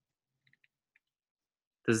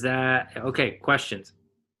 Okay, questions,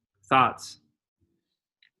 thoughts?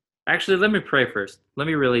 Actually, let me pray first. Let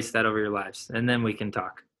me release that over your lives, and then we can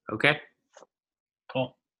talk. Okay?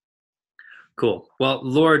 Cool. Well,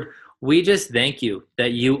 Lord, we just thank you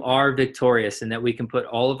that you are victorious and that we can put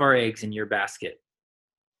all of our eggs in your basket.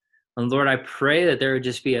 And Lord, I pray that there would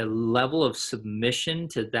just be a level of submission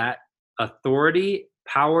to that authority,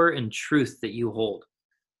 power, and truth that you hold.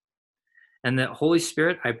 And that, Holy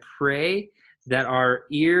Spirit, I pray that our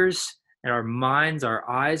ears and our minds, our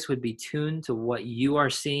eyes would be tuned to what you are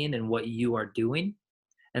seeing and what you are doing,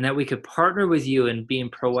 and that we could partner with you in being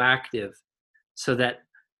proactive so that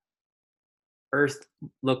earth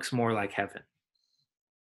looks more like heaven.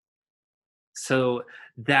 So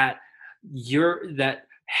that that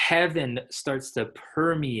heaven starts to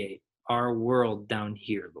permeate our world down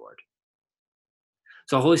here, Lord.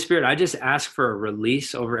 So Holy Spirit, I just ask for a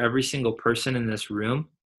release over every single person in this room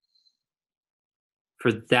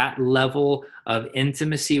for that level of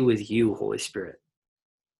intimacy with you, Holy Spirit.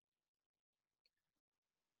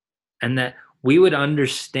 And that we would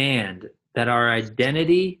understand that our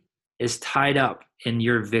identity is tied up in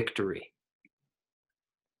your victory.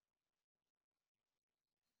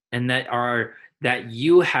 And that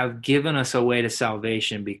you have given us a way to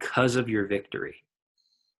salvation because of your victory.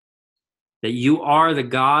 That you are the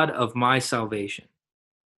God of my salvation.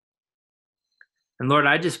 And Lord,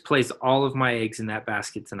 I just place all of my eggs in that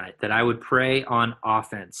basket tonight, that I would pray on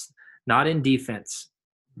offense, not in defense,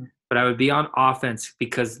 but I would be on offense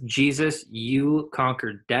because Jesus, you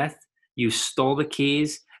conquered death, you stole the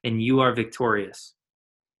keys, and you are victorious.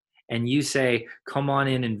 And you say, come on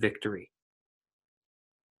in victory.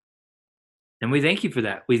 And we thank you for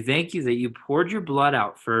that. We thank you that you poured your blood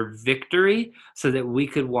out for victory so that we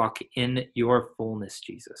could walk in your fullness,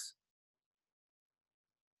 Jesus.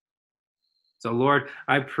 So, Lord,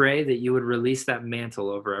 I pray that you would release that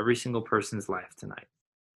mantle over every single person's life tonight.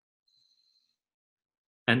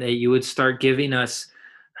 And that you would start give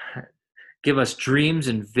us dreams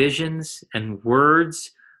and visions and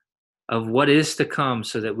words of what is to come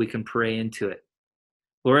so that we can pray into it.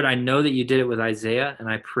 Lord, I know that you did it with Isaiah, and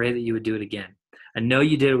I pray that you would do it again. I know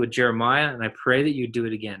you did it with Jeremiah, and I pray that you do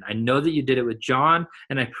it again. I know that you did it with John,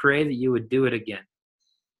 and I pray that you would do it again.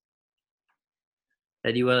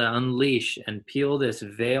 That you would unleash and peel this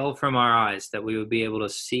veil from our eyes, that we would be able to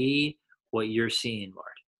see what you're seeing, Lord.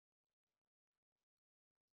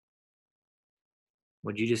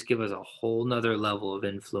 Would you just give us a whole nother level of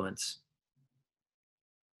influence?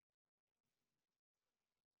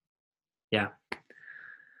 Yeah.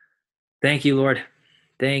 Thank you, Lord.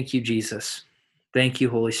 Thank you, Jesus. Thank you,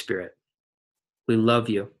 Holy Spirit. We love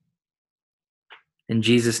you. In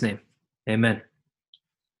Jesus' name, amen.